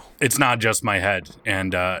bald now. It's not just my head,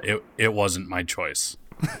 and it wasn't my choice.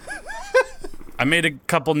 I made a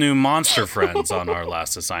couple new monster friends on our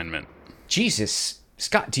last assignment. Jesus,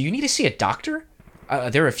 Scott, do you need to see a doctor?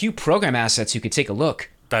 There are a few program assets you could take a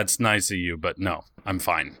look. That's nice of you, but no, I'm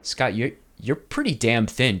fine. Scott, you're pretty damn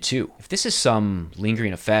thin, too. If this is some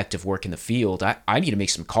lingering effect of work in the field, I need to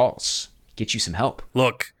make some calls, get you some help.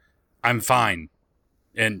 Look, I'm fine,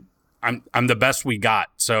 and I'm the best we got,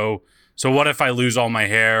 so So what if I lose all my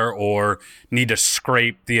hair or need to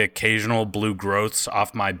scrape the occasional blue growths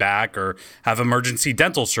off my back or have emergency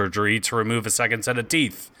dental surgery to remove a second set of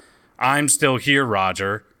teeth? I'm still here,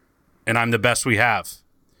 Roger, and I'm the best we have.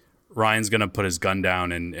 Ryan's going to put his gun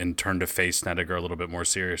down and turn to face Snedeker a little bit more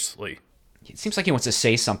seriously. It seems like he wants to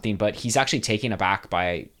say something, but he's actually taken aback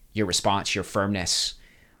by your response, your firmness.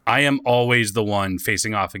 I am always the one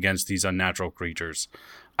facing off against these unnatural creatures.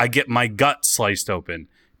 I get my gut sliced open,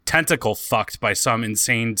 tentacle fucked by some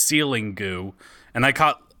insane ceiling goo, and I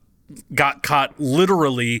got caught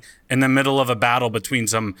literally in the middle of a battle between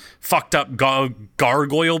some fucked up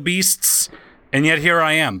gargoyle beasts, and yet here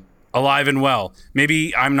I am, alive and well.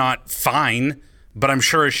 Maybe I'm not fine, but I'm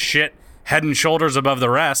sure as shit head and shoulders above the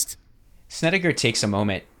rest. Snedeker takes a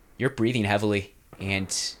moment. You're breathing heavily, and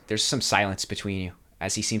there's some silence between you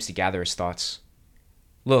as he seems to gather his thoughts.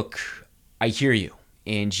 Look, I hear you,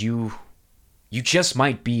 and you just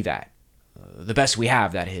might be that. The best we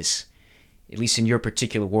have, that is. At least in your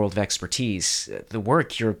particular world of expertise. The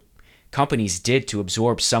work your companies did to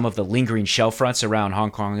absorb some of the lingering shell fronts around Hong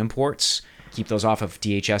Kong imports, keep those off of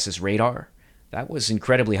DHS's radar, that was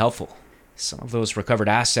incredibly helpful. Some of those recovered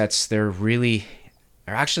assets, they're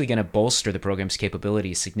actually going to bolster the program's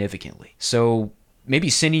capabilities significantly. So maybe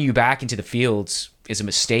sending you back into the fields is a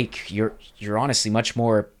mistake. You're honestly much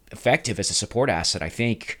more effective as a support asset, I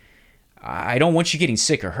think. I don't want you getting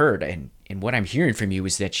sick or hurt, and what I'm hearing from you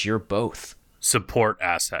is that you're both. Support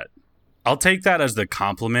asset. I'll take that as the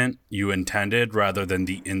compliment you intended rather than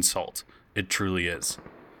the insult. It truly is.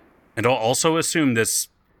 And I'll also assume this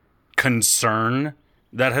concern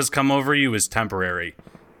that has come over you is temporary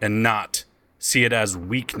and not see it as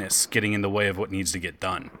weakness getting in the way of what needs to get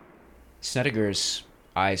done. Snedeker's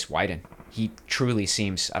eyes widen. He truly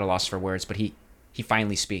seems at a loss for words, but he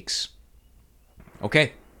finally speaks.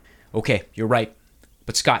 Okay, you're right.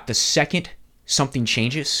 But Scott, the second something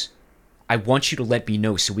changes, I want you to let me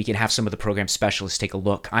know so we can have some of the program specialists take a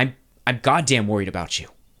look. I'm goddamn worried about you.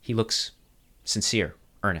 He looks sincere,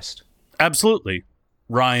 earnest. Absolutely.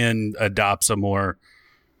 Ryan adopts a more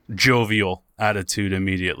jovial attitude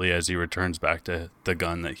immediately as he returns back to the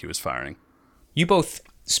gun that he was firing. You both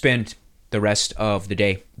spend the rest of the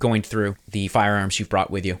day going through the firearms you've brought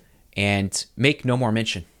with you and make no more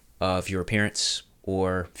mention of your appearance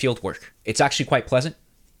or field work. It's actually quite pleasant,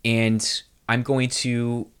 and I'm going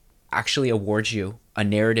to actually award you a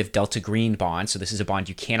narrative Delta Green bond. So this is a bond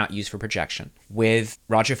you cannot use for projection. With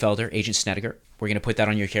Roger Felder, Agent Snedeker, we're going to put that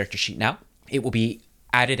on your character sheet now. It will be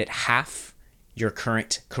added at half your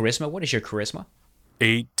current charisma. What is your charisma?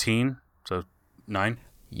 18, so 9.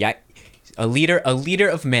 Yeah, a leader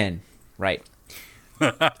of men, right?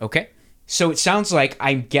 Okay. So it sounds like,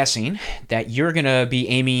 I'm guessing that you're going to be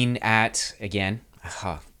aiming at, again,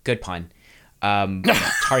 good pun,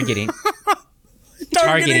 targeting,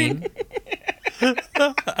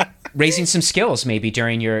 raising some skills maybe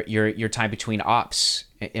during your time between ops.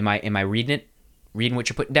 Am I reading what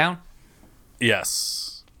you're putting down?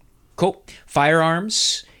 Yes. Cool.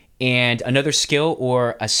 Firearms and another skill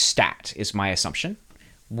or a stat is my assumption.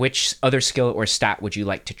 Which other skill or stat would you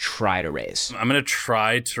like to try to raise? I'm going to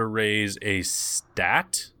try to raise a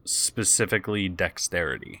stat, specifically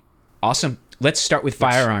dexterity. Awesome. Let's start with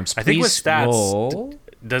firearms. I think with Please stats, roll.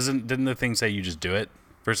 didn't the thing say you just do it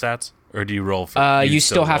for stats? Or do you roll for you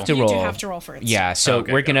still have to roll. You do have to roll for it. Yeah, so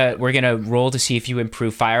Okay, we're gonna roll to see if you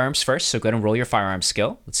improve firearms first. So go ahead and roll your firearms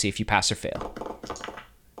skill. Let's see if you pass or fail.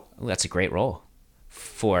 Oh, that's a great roll.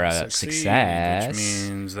 For a success. Which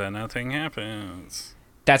means that nothing happens.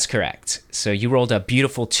 That's correct. So you rolled a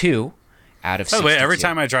beautiful 2 out of 62. By the way, every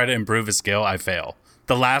time I try to improve a skill, I fail.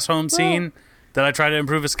 The last home scene that I tried to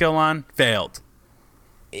improve a skill on failed.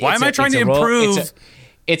 Why am I trying to improve?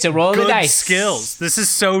 It's a roll of the good dice. skills. This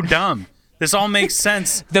is so dumb. This all makes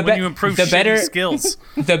sense when you improve shitty skills.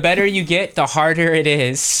 The better you get, the harder it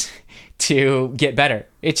is to get better.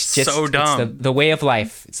 It's just so dumb. It's the way of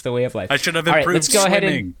life. It's the way of life. I should have All right, improved let's go swimming.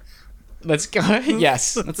 ahead and let's go.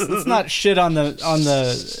 Yes. Let's not shit on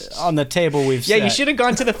the table we've set. Yeah, you should have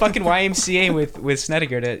gone to the fucking YMCA with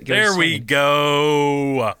Snedeker to go There we swimming.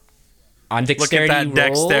 go. On dexterity Look at that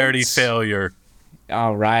rolls. dexterity failure.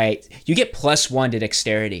 All right. You get +1 to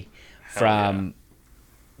dexterity from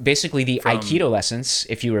basically the Aikido lessons,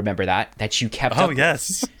 if you remember that you kept up. Oh,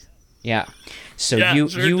 yes. Yeah. So Yeah,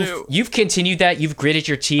 you've continued that. You've gritted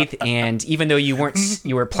your teeth, and even though you were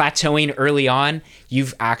plateauing early on,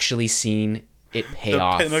 you've actually seen it pay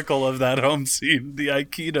off. The pinnacle of that home scene, the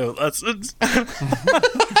Aikido lessons.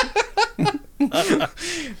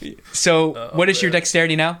 So what is your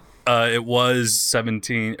dexterity now? It was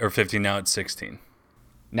 17 or 15. Now it's 16.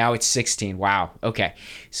 Now it's 16. Wow. Okay.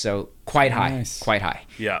 So quite high. Nice. Quite high.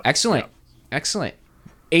 Yeah. Excellent. Yeah. Excellent.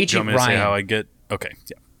 Do you Agent want me to say how Ryan, I get? Okay.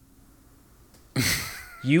 Yeah.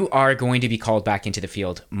 you are going to be called back into the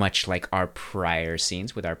field, much like our prior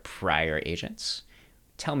scenes with our prior agents.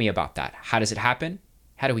 Tell me about that. How does it happen?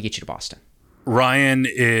 How do we get you to Boston? Ryan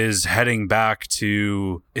is heading back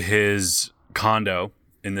to his condo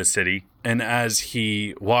in the city, and as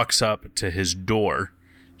he walks up to his door,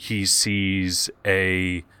 he sees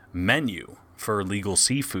a menu for legal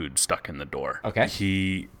seafood stuck in the door. Okay.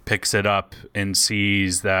 He picks it up and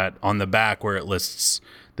sees that on the back where it lists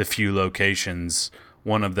the few locations,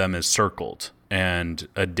 one of them is circled and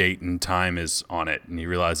a date and time is on it, and he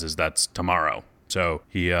realizes that's tomorrow. So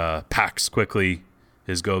he packs quickly.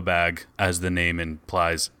 His go bag, as the name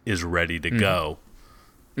implies, is ready to go,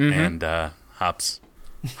 and hops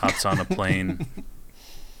on a plane,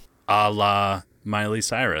 a la Miley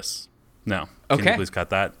Cyrus. No, can Okay. you please cut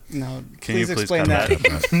that? No, Can you please please explain cut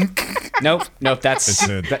that. Nope. That's It's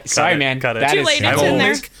in. sorry, it, man. cut it. That Too is late, I it's will in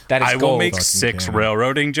there. make, That is I will gold. make Fucking 6 damn.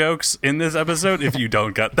 railroading jokes in this episode if you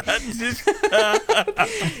don't cut that.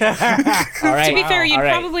 All right. To be fair, you'd All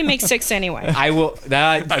right. probably make 6 anyway. I will.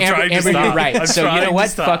 Amber, trying to Amber, you're stop. right. I'm So you trying know to what?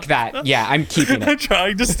 stop. Fuck that. Yeah, I'm keeping I'm it.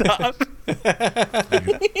 trying to stop. We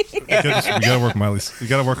gotta work Miley. We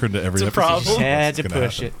gotta work her into every It's a episode. problem. Had It's to gonna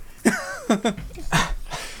push happen. it.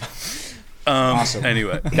 Awesome.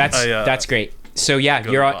 Anyway, That's great. So yeah,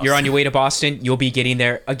 go you're to on your way to Boston. You'll be getting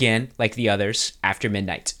there again, like the others, after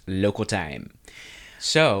midnight local time.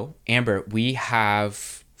 So Amber, we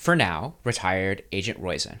have for now retired Agent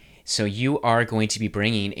Roizen. So you are going to be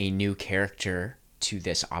bringing a new character to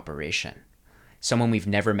this operation, someone we've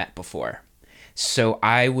never met before. So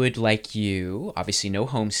I would like you, obviously no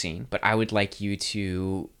home scene, but I would like you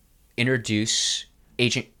to introduce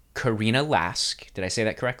Agent Karina Lask. Did I say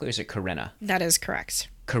that correctly, or is it Karina? That is correct.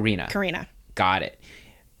 Karina. Got it.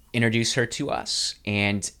 Introduce her to us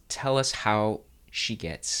and tell us how she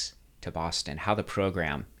gets to Boston, how the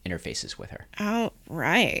program interfaces with her. All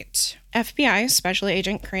right. FBI Special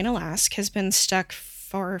Agent Karina Lask has been stuck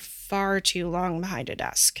for far too long behind a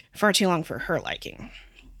desk. Far too long for her liking.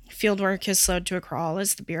 Fieldwork has slowed to a crawl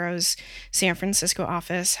as the Bureau's San Francisco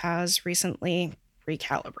office has recently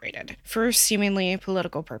recalibrated for seemingly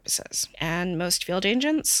political purposes. And most field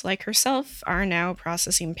agents, like herself, are now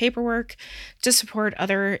processing paperwork to support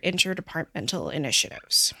other interdepartmental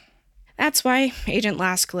initiatives. That's why Agent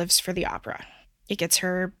Lask lives for the opera. It gets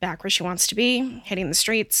her back where she wants to be, hitting the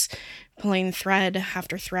streets, pulling thread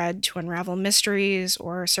after thread to unravel mysteries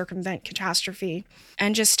or circumvent catastrophe,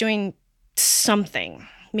 and just doing something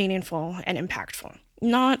meaningful and impactful.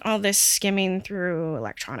 Not all this skimming through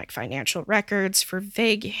electronic financial records for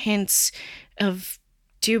vague hints of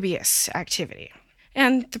dubious activity.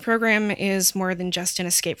 And the program is more than just an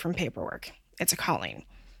escape from paperwork. It's a calling.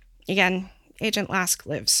 Again, Agent Lask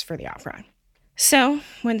lives for the opera. So,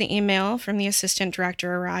 when the email from the assistant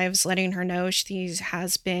director arrives letting her know she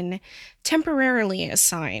has been temporarily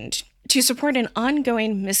assigned to support an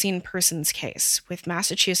ongoing missing persons case with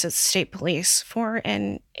Massachusetts State Police for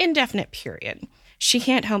an indefinite period, she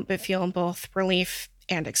can't help but feel both relief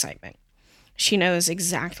and excitement. She knows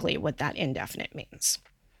exactly what that indefinite means.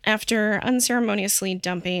 After unceremoniously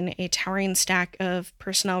dumping a towering stack of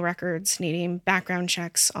personnel records needing background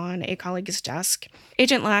checks on a colleague's desk,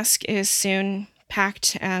 Agent Lask is soon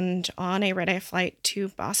packed and on a red-eye flight to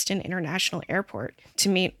Boston International Airport to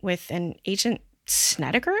meet with an Agent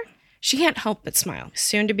Snedeker? She can't help but smile,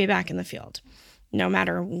 soon to be back in the field, no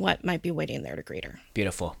matter what might be waiting there to greet her.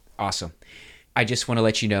 Beautiful. Awesome. I just want to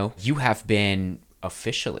let you know, you have been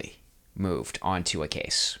officially moved onto a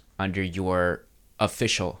case under your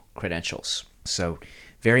official credentials. So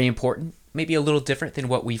very important, maybe a little different than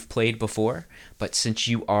what we've played before, but since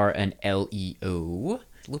you are an LEO,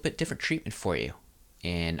 a little bit different treatment for you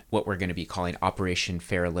in what we're going to be calling Operation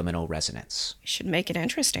FERALIMINal Resonance. Should make it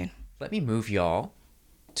interesting. Let me move y'all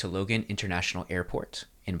to Logan International Airport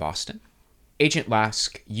in Boston. Agent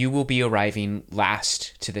Lask, you will be arriving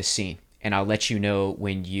last to this scene, and I'll let you know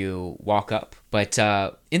when you walk up. But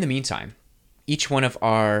in the meantime, each one of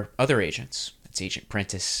our other agents, that's Agent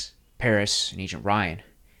Prentice, Paris, and Agent Ryan,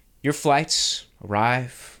 your flights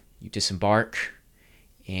arrive, you disembark,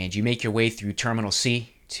 and you make your way through Terminal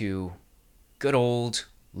C to good old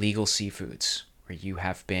Legal Seafoods, where you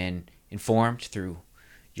have been informed through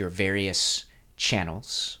your various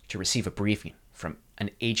channels to receive a briefing from an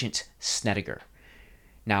Agent Snedeker.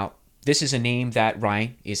 Now, this is a name that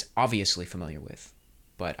Ryan is obviously familiar with,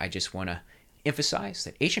 but I just want to emphasize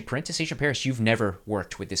that Agent Prentice, Agent Paris, you've never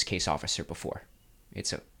worked with this case officer before.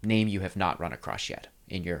 It's a name you have not run across yet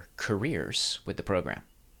in your careers with the program.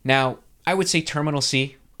 Now, I would say Terminal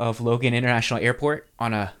C of Logan International Airport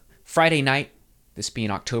on a Friday night, this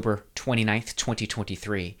being October 29th,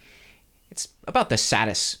 2023, it's about the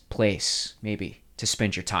saddest place, maybe, to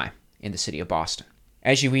spend your time in the city of Boston.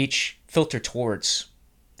 As you each filter towards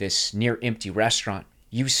this near-empty restaurant,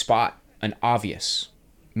 you spot an obvious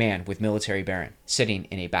man with military baron sitting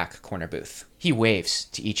in a back corner booth. He waves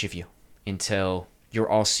to each of you until you're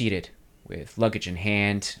all seated with luggage in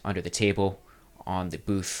hand under the table on the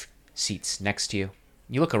booth seats next to you.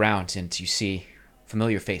 You look around and you see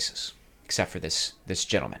familiar faces, except for this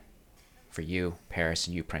gentleman. For you, Paris,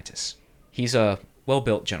 and you, Prentice. He's a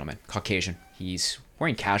well-built gentleman, Caucasian. He's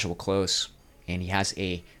wearing casual clothes, and he has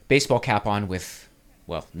a baseball cap on with,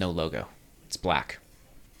 well, no logo. It's black.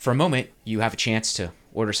 For a moment, you have a chance to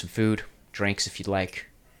order some food, drinks if you'd like.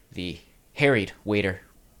 The harried waiter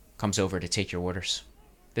comes over to take your orders.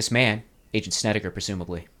 This man, Agent Snedeker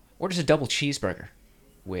presumably, orders a double cheeseburger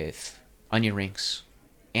with onion rings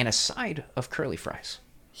and a side of curly fries.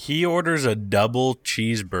 He orders a double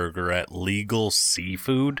cheeseburger at Legal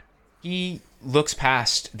Seafood? He looks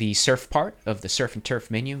past the surf part of the surf and turf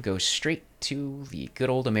menu and goes straight to the good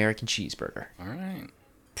old American cheeseburger. All right.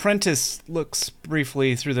 Prentice looks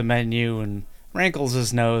briefly through the menu and wrinkles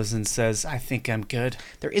his nose and says, I think I'm good.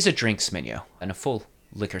 There is a drinks menu and a full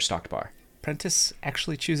liquor-stocked bar. Prentice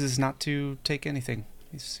actually chooses not to take anything.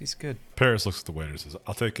 He's good. Paris looks at the waiter and says,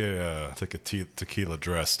 I'll take a tequila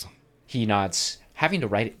dressed. He nods, having to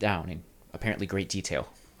write it down in apparently great detail.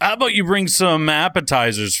 How about you bring some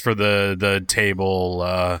appetizers for the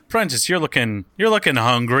table? Prentice, you're looking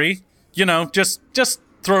hungry. You know, just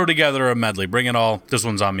throw together a medley. Bring it all. This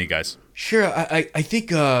one's on me, guys. Sure, I think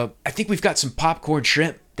we've got some popcorn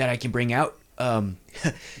shrimp that I can bring out.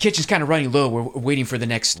 Kitchen's kind of running low. We're waiting for the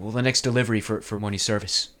next delivery for morning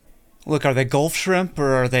service. Look, are they Gulf shrimp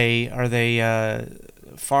or are they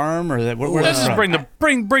farm or let's just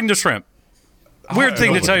bring the shrimp. Weird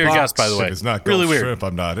thing to tell your guests, by the way. It's not really Gulf weird. shrimp.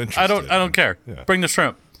 I'm not interested. I don't care. Yeah. Bring the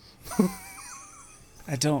shrimp.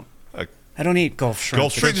 I don't eat Gulf shrimp.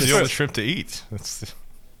 Gulf shrimp is the only shrimp to eat.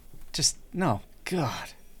 Just no. God.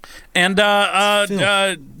 And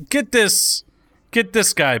get this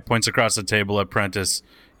guy, points across the table at Prentice.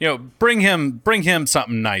 You know, bring him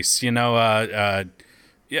something nice. You know,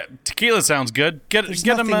 yeah, tequila sounds good. Get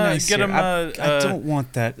him nice get him I don't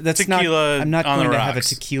want that. That's tequila. I'm not on going the to have a rocks.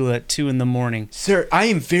 tequila at 2 a.m. Sir, I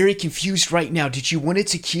am very confused right now. Did you want a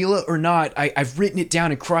tequila or not? I've written it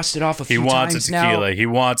down and crossed it off a few times now. He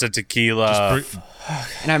wants a tequila.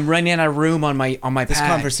 And I'm running out of room on my This pad.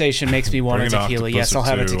 conversation makes me want a tequila. Yes, I'll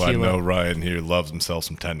have a tequila. I know Ryan here loves himself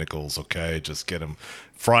some tentacles. Okay, just get him,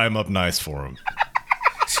 fry him up nice for him.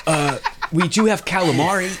 We do have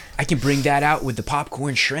calamari. I can bring that out with the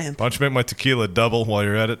popcorn shrimp. Why don't you make my tequila double while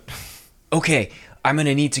you're at it? Okay, I'm going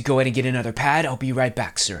to need to go ahead and get another pad. I'll be right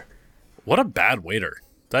back, sir. What a bad waiter.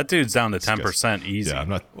 That dude's down to 10% easy. Yeah, I'm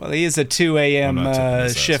not. Well, he is a 2 a.m. I'm not taking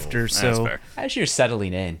this shifter, That's so fair. As you're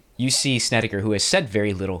settling in, you see Snedeker, who has said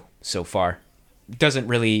very little so far, doesn't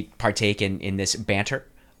really partake in this banter,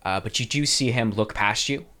 but you do see him look past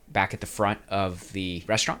you back at the front of the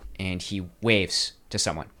restaurant, and he waves to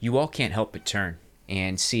someone. You all can't help but turn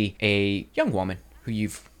and see a young woman who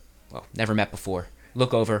you've, well, never met before,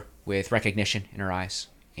 look over with recognition in her eyes,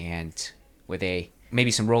 and with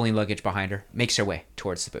maybe some rolling luggage behind her, makes her way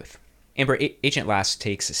towards the booth. Amber, Agent Lass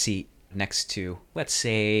takes a seat next to, let's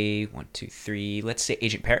say, let's say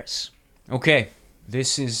Agent Paris. Okay,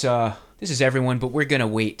 this is everyone, but we're gonna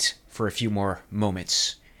wait for a few more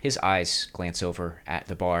moments. His eyes glance over at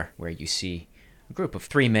the bar where you see a group of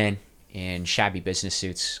 3 men in shabby business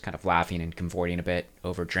suits, kind of laughing and cavorting a bit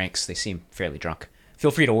over drinks. They seem fairly drunk.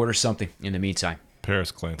 Feel free to order something in the meantime.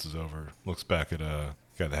 Paris glances over, looks back at guy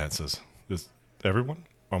in the hat, says, "This everyone?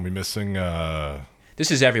 Are we missing?" This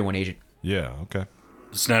is everyone, Agent. Yeah. Okay.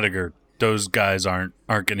 Snedeker, those guys aren't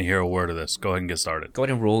going to hear a word of this. Go ahead and get started. Go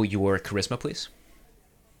ahead and roll your charisma, please.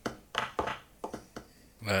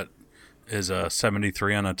 That is a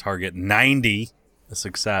 73 on a target 90. A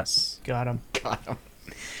success. got him.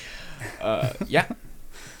 Yeah.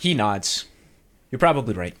 He nods. You're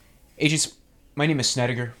probably right. Agents, my name is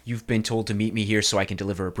Snedeker. You've been told to meet me here so I can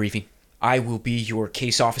deliver a briefing. I will be your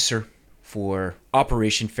case officer for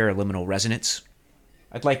Operation FERALIMINal Resonance.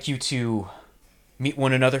 I'd like you to meet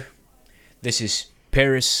one another. This is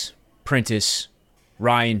Paris, Prentice,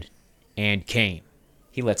 Ryan, and Kane.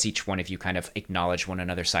 He lets each one of you kind of acknowledge one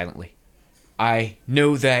another silently. I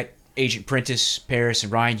know that Agent Prentice, Paris,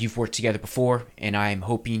 and Ryan, you've worked together before, and I'm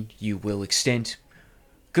hoping you will extend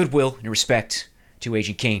goodwill and respect to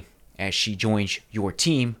Agent Kane as she joins your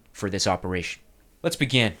team for this operation. Let's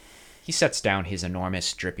begin. He sets down his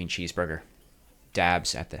enormous, dripping cheeseburger,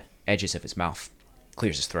 dabs at the edges of his mouth,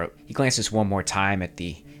 clears his throat. He glances one more time at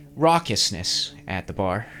the raucousness at the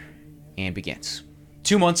bar, and begins.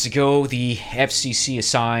 2 months ago, the FCC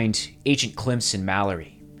assigned Agent Clemson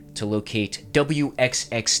Mallory to locate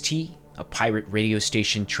WXXT, a pirate radio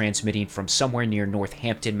station transmitting from somewhere near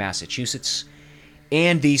Northampton, Massachusetts,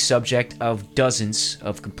 and the subject of dozens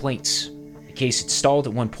of complaints. The case had stalled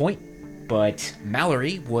at one point, but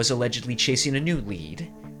Mallory was allegedly chasing a new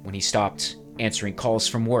lead when he stopped answering calls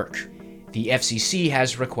from work. The FCC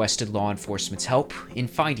has requested law enforcement's help in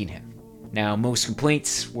finding him. Now, most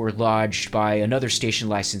complaints were lodged by another station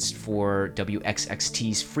licensed for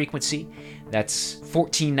WXXT's frequency. That's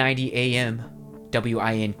 1490 AM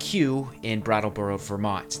WINQ in Brattleboro,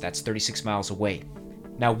 Vermont. That's 36 miles away.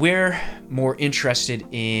 Now, we're more interested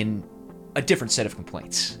in a different set of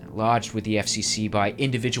complaints, lodged with the FCC by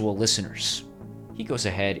individual listeners. He goes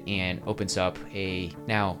ahead and opens up a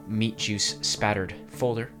now meat juice spattered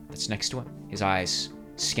folder that's next to him. His eyes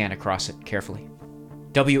scan across it carefully.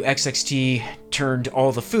 WXXT turned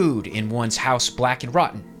all the food in one's house black and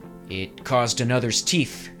rotten. It caused another's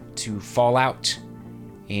teeth to fall out.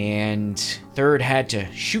 And third had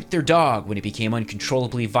to shoot their dog when it became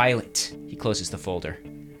uncontrollably violent. He closes the folder.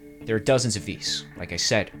 There are dozens of these, like I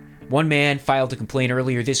said. One man filed a complaint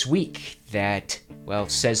earlier this week that,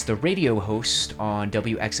 says the radio host on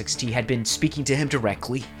WXXT had been speaking to him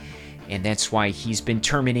directly, and that's why he's been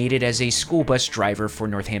terminated as a school bus driver for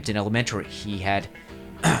Northampton Elementary. He had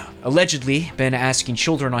allegedly been asking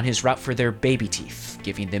children on his route for their baby teeth,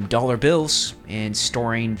 giving them dollar bills and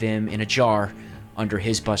storing them in a jar under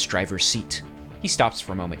his bus driver's seat. He stops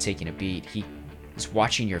for a moment, taking a beat. He is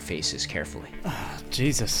watching your faces carefully.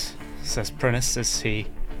 Jesus, says Prentice as he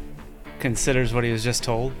considers what he was just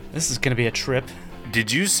told. This is going to be a trip.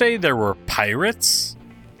 Did you say there were pirates?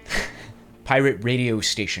 Pirate radio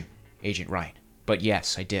station, Agent Ryan. But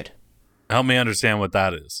yes, I did. Help me understand what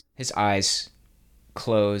that is. His eyes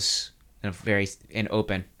close and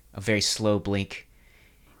open, a very slow blink.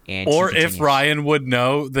 And or if Ryan would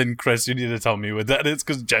know, then Chris, you need to tell me what that is,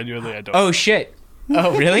 because genuinely I don't know. Oh, shit.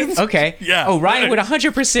 Oh, really? Okay. Yeah. Oh, Ryan would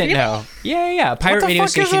 100% know. Yeah. A pirate radio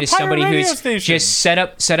station is somebody who's just set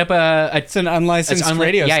up It's an unlicensed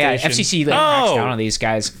radio station. Yeah. FCC cracks down on these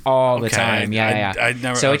guys all the time. Yeah. I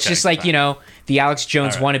never, so it's just like, the Alex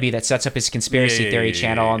Jones wannabe that sets up his conspiracy theory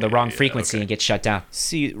channel on the wrong frequency and gets shut down.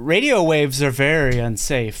 See, radio waves are very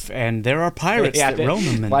unsafe, and there are pirates that roam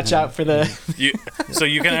them. Watch out for the... So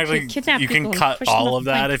you can actually... you can cut all of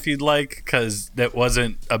that if you'd like, because that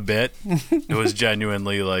wasn't a bit. It was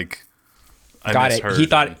genuinely like... I Got it.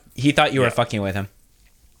 misheard. He thought you were fucking with him.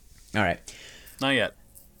 All right. Not yet.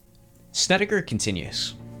 Snedeker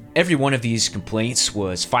continues. Every one of these complaints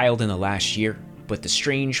was filed in the last year, but the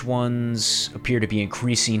strange ones appear to be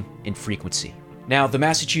increasing in frequency. Now, the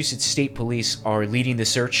Massachusetts State Police are leading the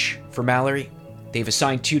search for Mallory. They've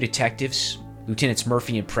assigned 2 detectives, Lieutenants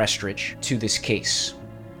Murphy and Prestridge, to this case.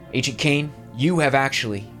 Agent Kane, you have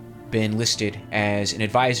actually been listed as an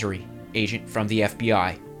advisory agent from the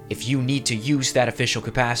FBI. If you need to use that official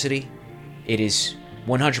capacity, it is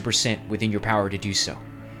 100% within your power to do so.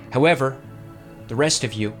 However, the rest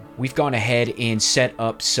of you, we've gone ahead and set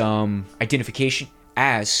up some identification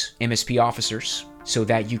as MSP officers so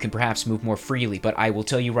that you can perhaps move more freely. But I will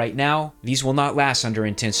tell you right now, these will not last under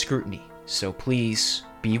intense scrutiny. So please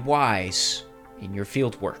be wise in your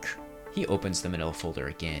field work. He opens the manila folder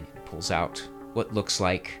again and pulls out what looks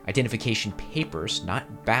like identification papers,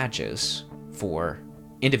 not badges, for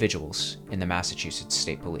individuals in the Massachusetts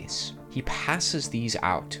State Police. He passes these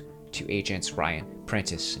out to agents Ryan,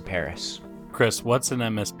 Prentice, and Paris. Chris, what's an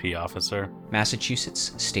MSP officer?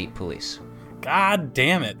 Massachusetts State Police. God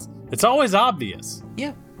damn it. It's always obvious.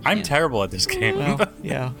 Yeah. I'm terrible at this game. Well,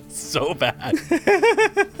 yeah. So bad.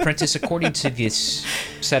 Prentice, according to this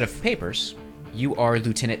set of papers, you are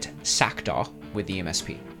Lieutenant Sackdaw with the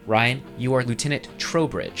MSP. Ryan, you are Lieutenant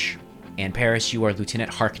Trowbridge. And Paris, you are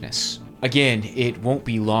Lieutenant Harkness. Again, it won't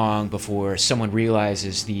be long before someone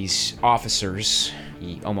realizes these officers,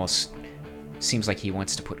 he almost seems like he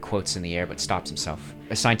wants to put quotes in the air but stops himself,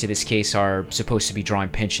 assigned to this case are supposed to be drawing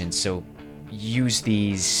pensions, so use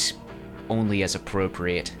these only as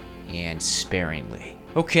appropriate and sparingly.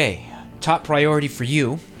 Okay, top priority for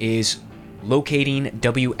you is locating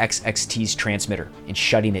WXXT's transmitter and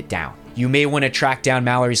shutting it down. You may want to track down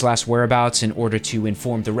Mallory's last whereabouts in order to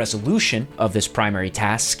inform the resolution of this primary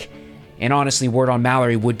task. And honestly, word on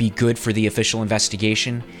Mallory would be good for the official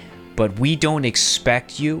investigation, but we don't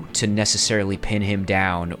expect you to necessarily pin him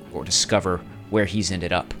down or discover where he's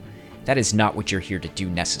ended up. That is not what you're here to do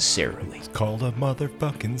necessarily. It's called a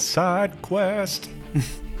motherfucking side quest.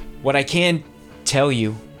 What I can tell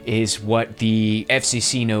you is what the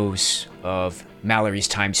FCC knows of Mallory's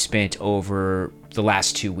time spent over the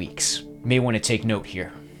last 2 weeks. May want to take note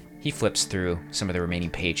here. He flips through some of the remaining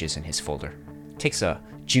pages in his folder. Takes a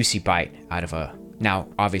juicy bite out of a now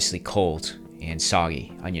obviously cold and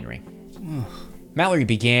soggy onion ring. Mallory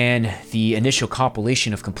began the initial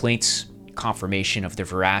compilation of complaints, confirmation of their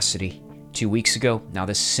veracity 2 weeks ago. Now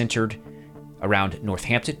this is centered around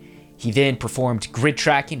Northampton. He then performed grid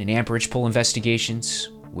tracking and amperage pull investigations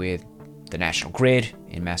with the National Grid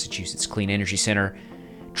and Massachusetts Clean Energy Center,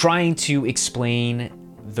 trying to explain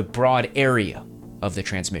the broad area of the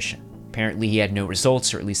transmission. Apparently he had no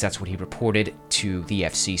results, or at least that's what he reported to the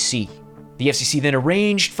FCC. The FCC then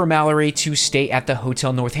arranged for Mallory to stay at the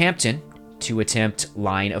Hotel Northampton to attempt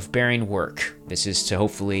line of bearing work. This is to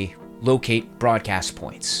hopefully locate broadcast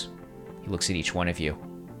points. He looks at each one of you,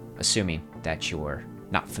 assuming that you're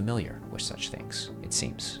not familiar with such things, it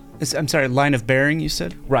seems. I'm sorry, line of bearing, you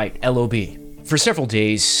said? Right, LOB. For several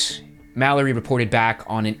days, Mallory reported back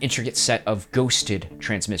on an intricate set of ghosted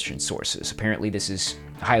transmission sources. Apparently this is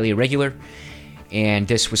highly irregular, and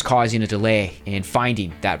this was causing a delay in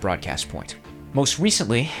finding that broadcast point. Most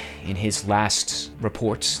recently, in his last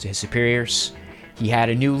reports to his superiors, he had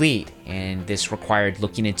a new lead, and this required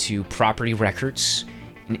looking into property records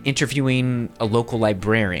and interviewing a local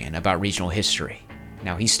librarian about regional history.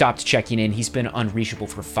 Now, he stopped checking in. He's been unreachable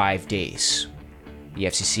for 5 days. The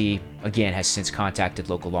FCC, again, has since contacted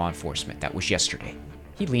local law enforcement. That was yesterday.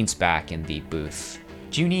 He leans back in the booth.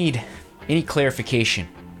 Do you need any clarification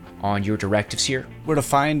on your directives here? We're to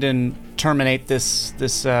find and terminate this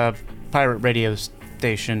pirate radio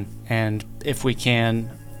station, and if we can,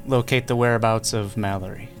 locate the whereabouts of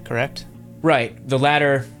Mallory, correct? Right. The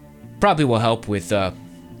latter probably will help with,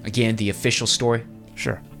 again, the official story.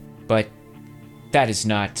 Sure. But that is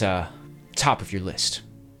not top of your list.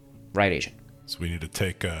 Right, Agent? So we need to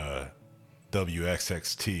take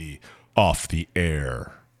WXXT off the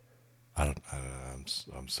air. I'm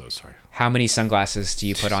so sorry. How many sunglasses do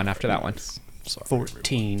you put on after that one? Sorry,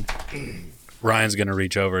 14. Ryan's going to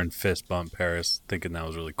reach over and fist bump Paris, thinking that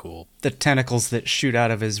was really cool. The tentacles that shoot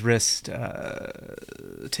out of his wrist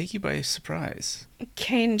take you by surprise.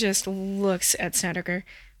 Kane just looks at Snedeker.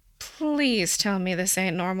 Please tell me this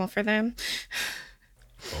ain't normal for them.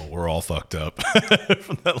 Oh, we're all fucked up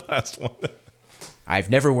from that last one.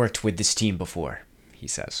 I've never worked with this team before, he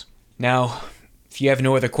says. Now, if you have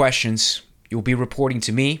no other questions, you'll be reporting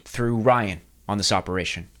to me through Ryan on this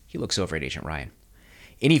operation. He looks over at Agent Ryan.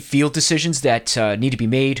 Any field decisions that need to be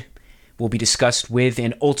made will be discussed with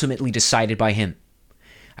and ultimately decided by him.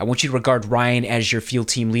 I want you to regard Ryan as your field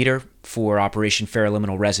team leader for Operation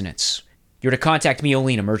FERALIMINAL Resonance. You're to contact me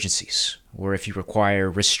only in emergencies, or if you require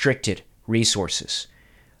restricted resources.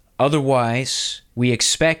 Otherwise, we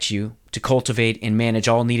expect you to cultivate and manage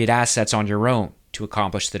all needed assets on your own to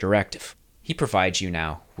accomplish the directive. He provides you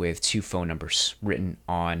now with 2 phone numbers written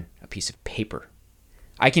on a piece of paper.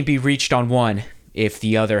 I can be reached on one if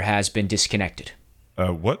the other has been disconnected.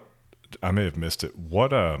 What? I may have missed it.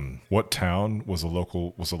 What town was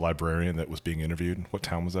the librarian that was being interviewed? What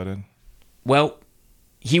town was that in? Well,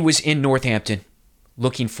 he was in Northampton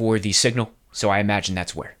looking for the signal, so I imagine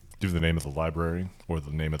that's where. Do you have the name of the library or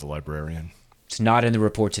the name of the librarian? It's not in the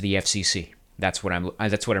report to the FCC. That's what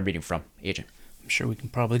I'm reading from, Agent. I'm sure we can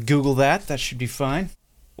probably Google that. That should be fine.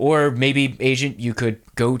 Or maybe, Agent, you could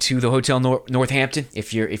go to the Hotel Northampton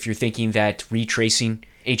if you're thinking that retracing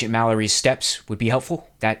Agent Mallory's steps would be helpful.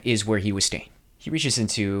 That is where he was staying. He reaches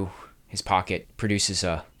into his pocket, produces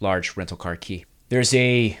a large rental car key. There's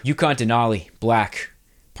a Yukon Denali, black,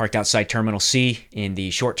 parked outside Terminal C in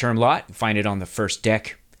the short-term lot. You find it on the first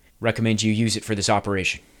deck. Recommend you use it for this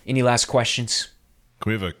operation. Any last questions?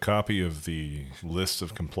 Can we have a copy of the list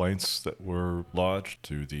of complaints that were lodged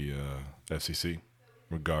to the FCC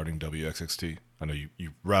regarding WXXT? I know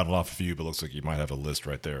you rattled off a few, but it looks like you might have a list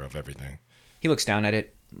right there of everything. He looks down at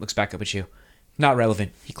it, looks back up at you. Not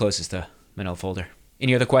relevant. He closes the manila folder.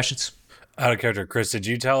 Any other questions? Out of character, Chris, did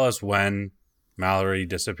you tell us when Mallory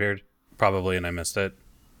disappeared? Probably, and I missed it.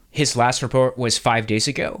 His last report was 5 days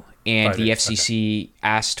ago, and 5 the days, FCC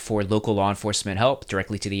asked for local law enforcement help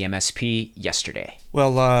directly to the MSP yesterday.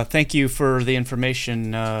 Well, thank you for the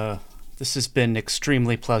information. This has been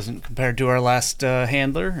extremely pleasant compared to our last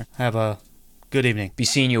handler. Have a good evening. Be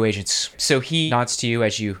seeing you, agents. So he nods to you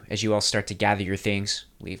as you all start to gather your things,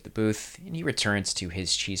 leave the booth, and he returns to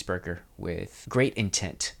his cheeseburger with great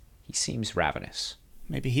intent. He seems ravenous.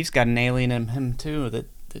 Maybe he's got an alien in him too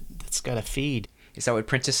that's got a feed. Is that what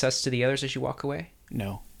Princess says to the others as you walk away?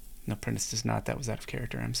 No. No, Prentice does not. That was out of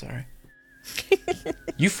character. I'm sorry.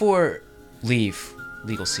 You four leave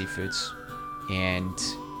Legal Seafoods, and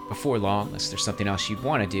before long, unless there's something else you'd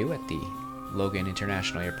want to do at the Logan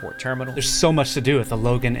International Airport Terminal. There's so much to do at the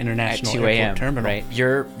Logan International At 2 Airport a.m., Terminal. right?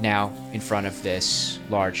 You're now in front of this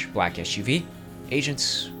large black SUV.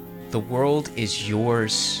 Agents, the world is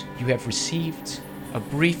yours. You have received a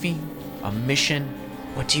briefing, a mission.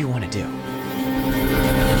 What do you want to do?